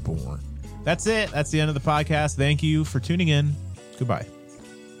never born. That's it. That's the end of the podcast. Thank you for tuning in. Goodbye.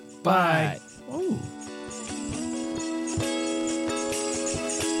 Bye. Oh.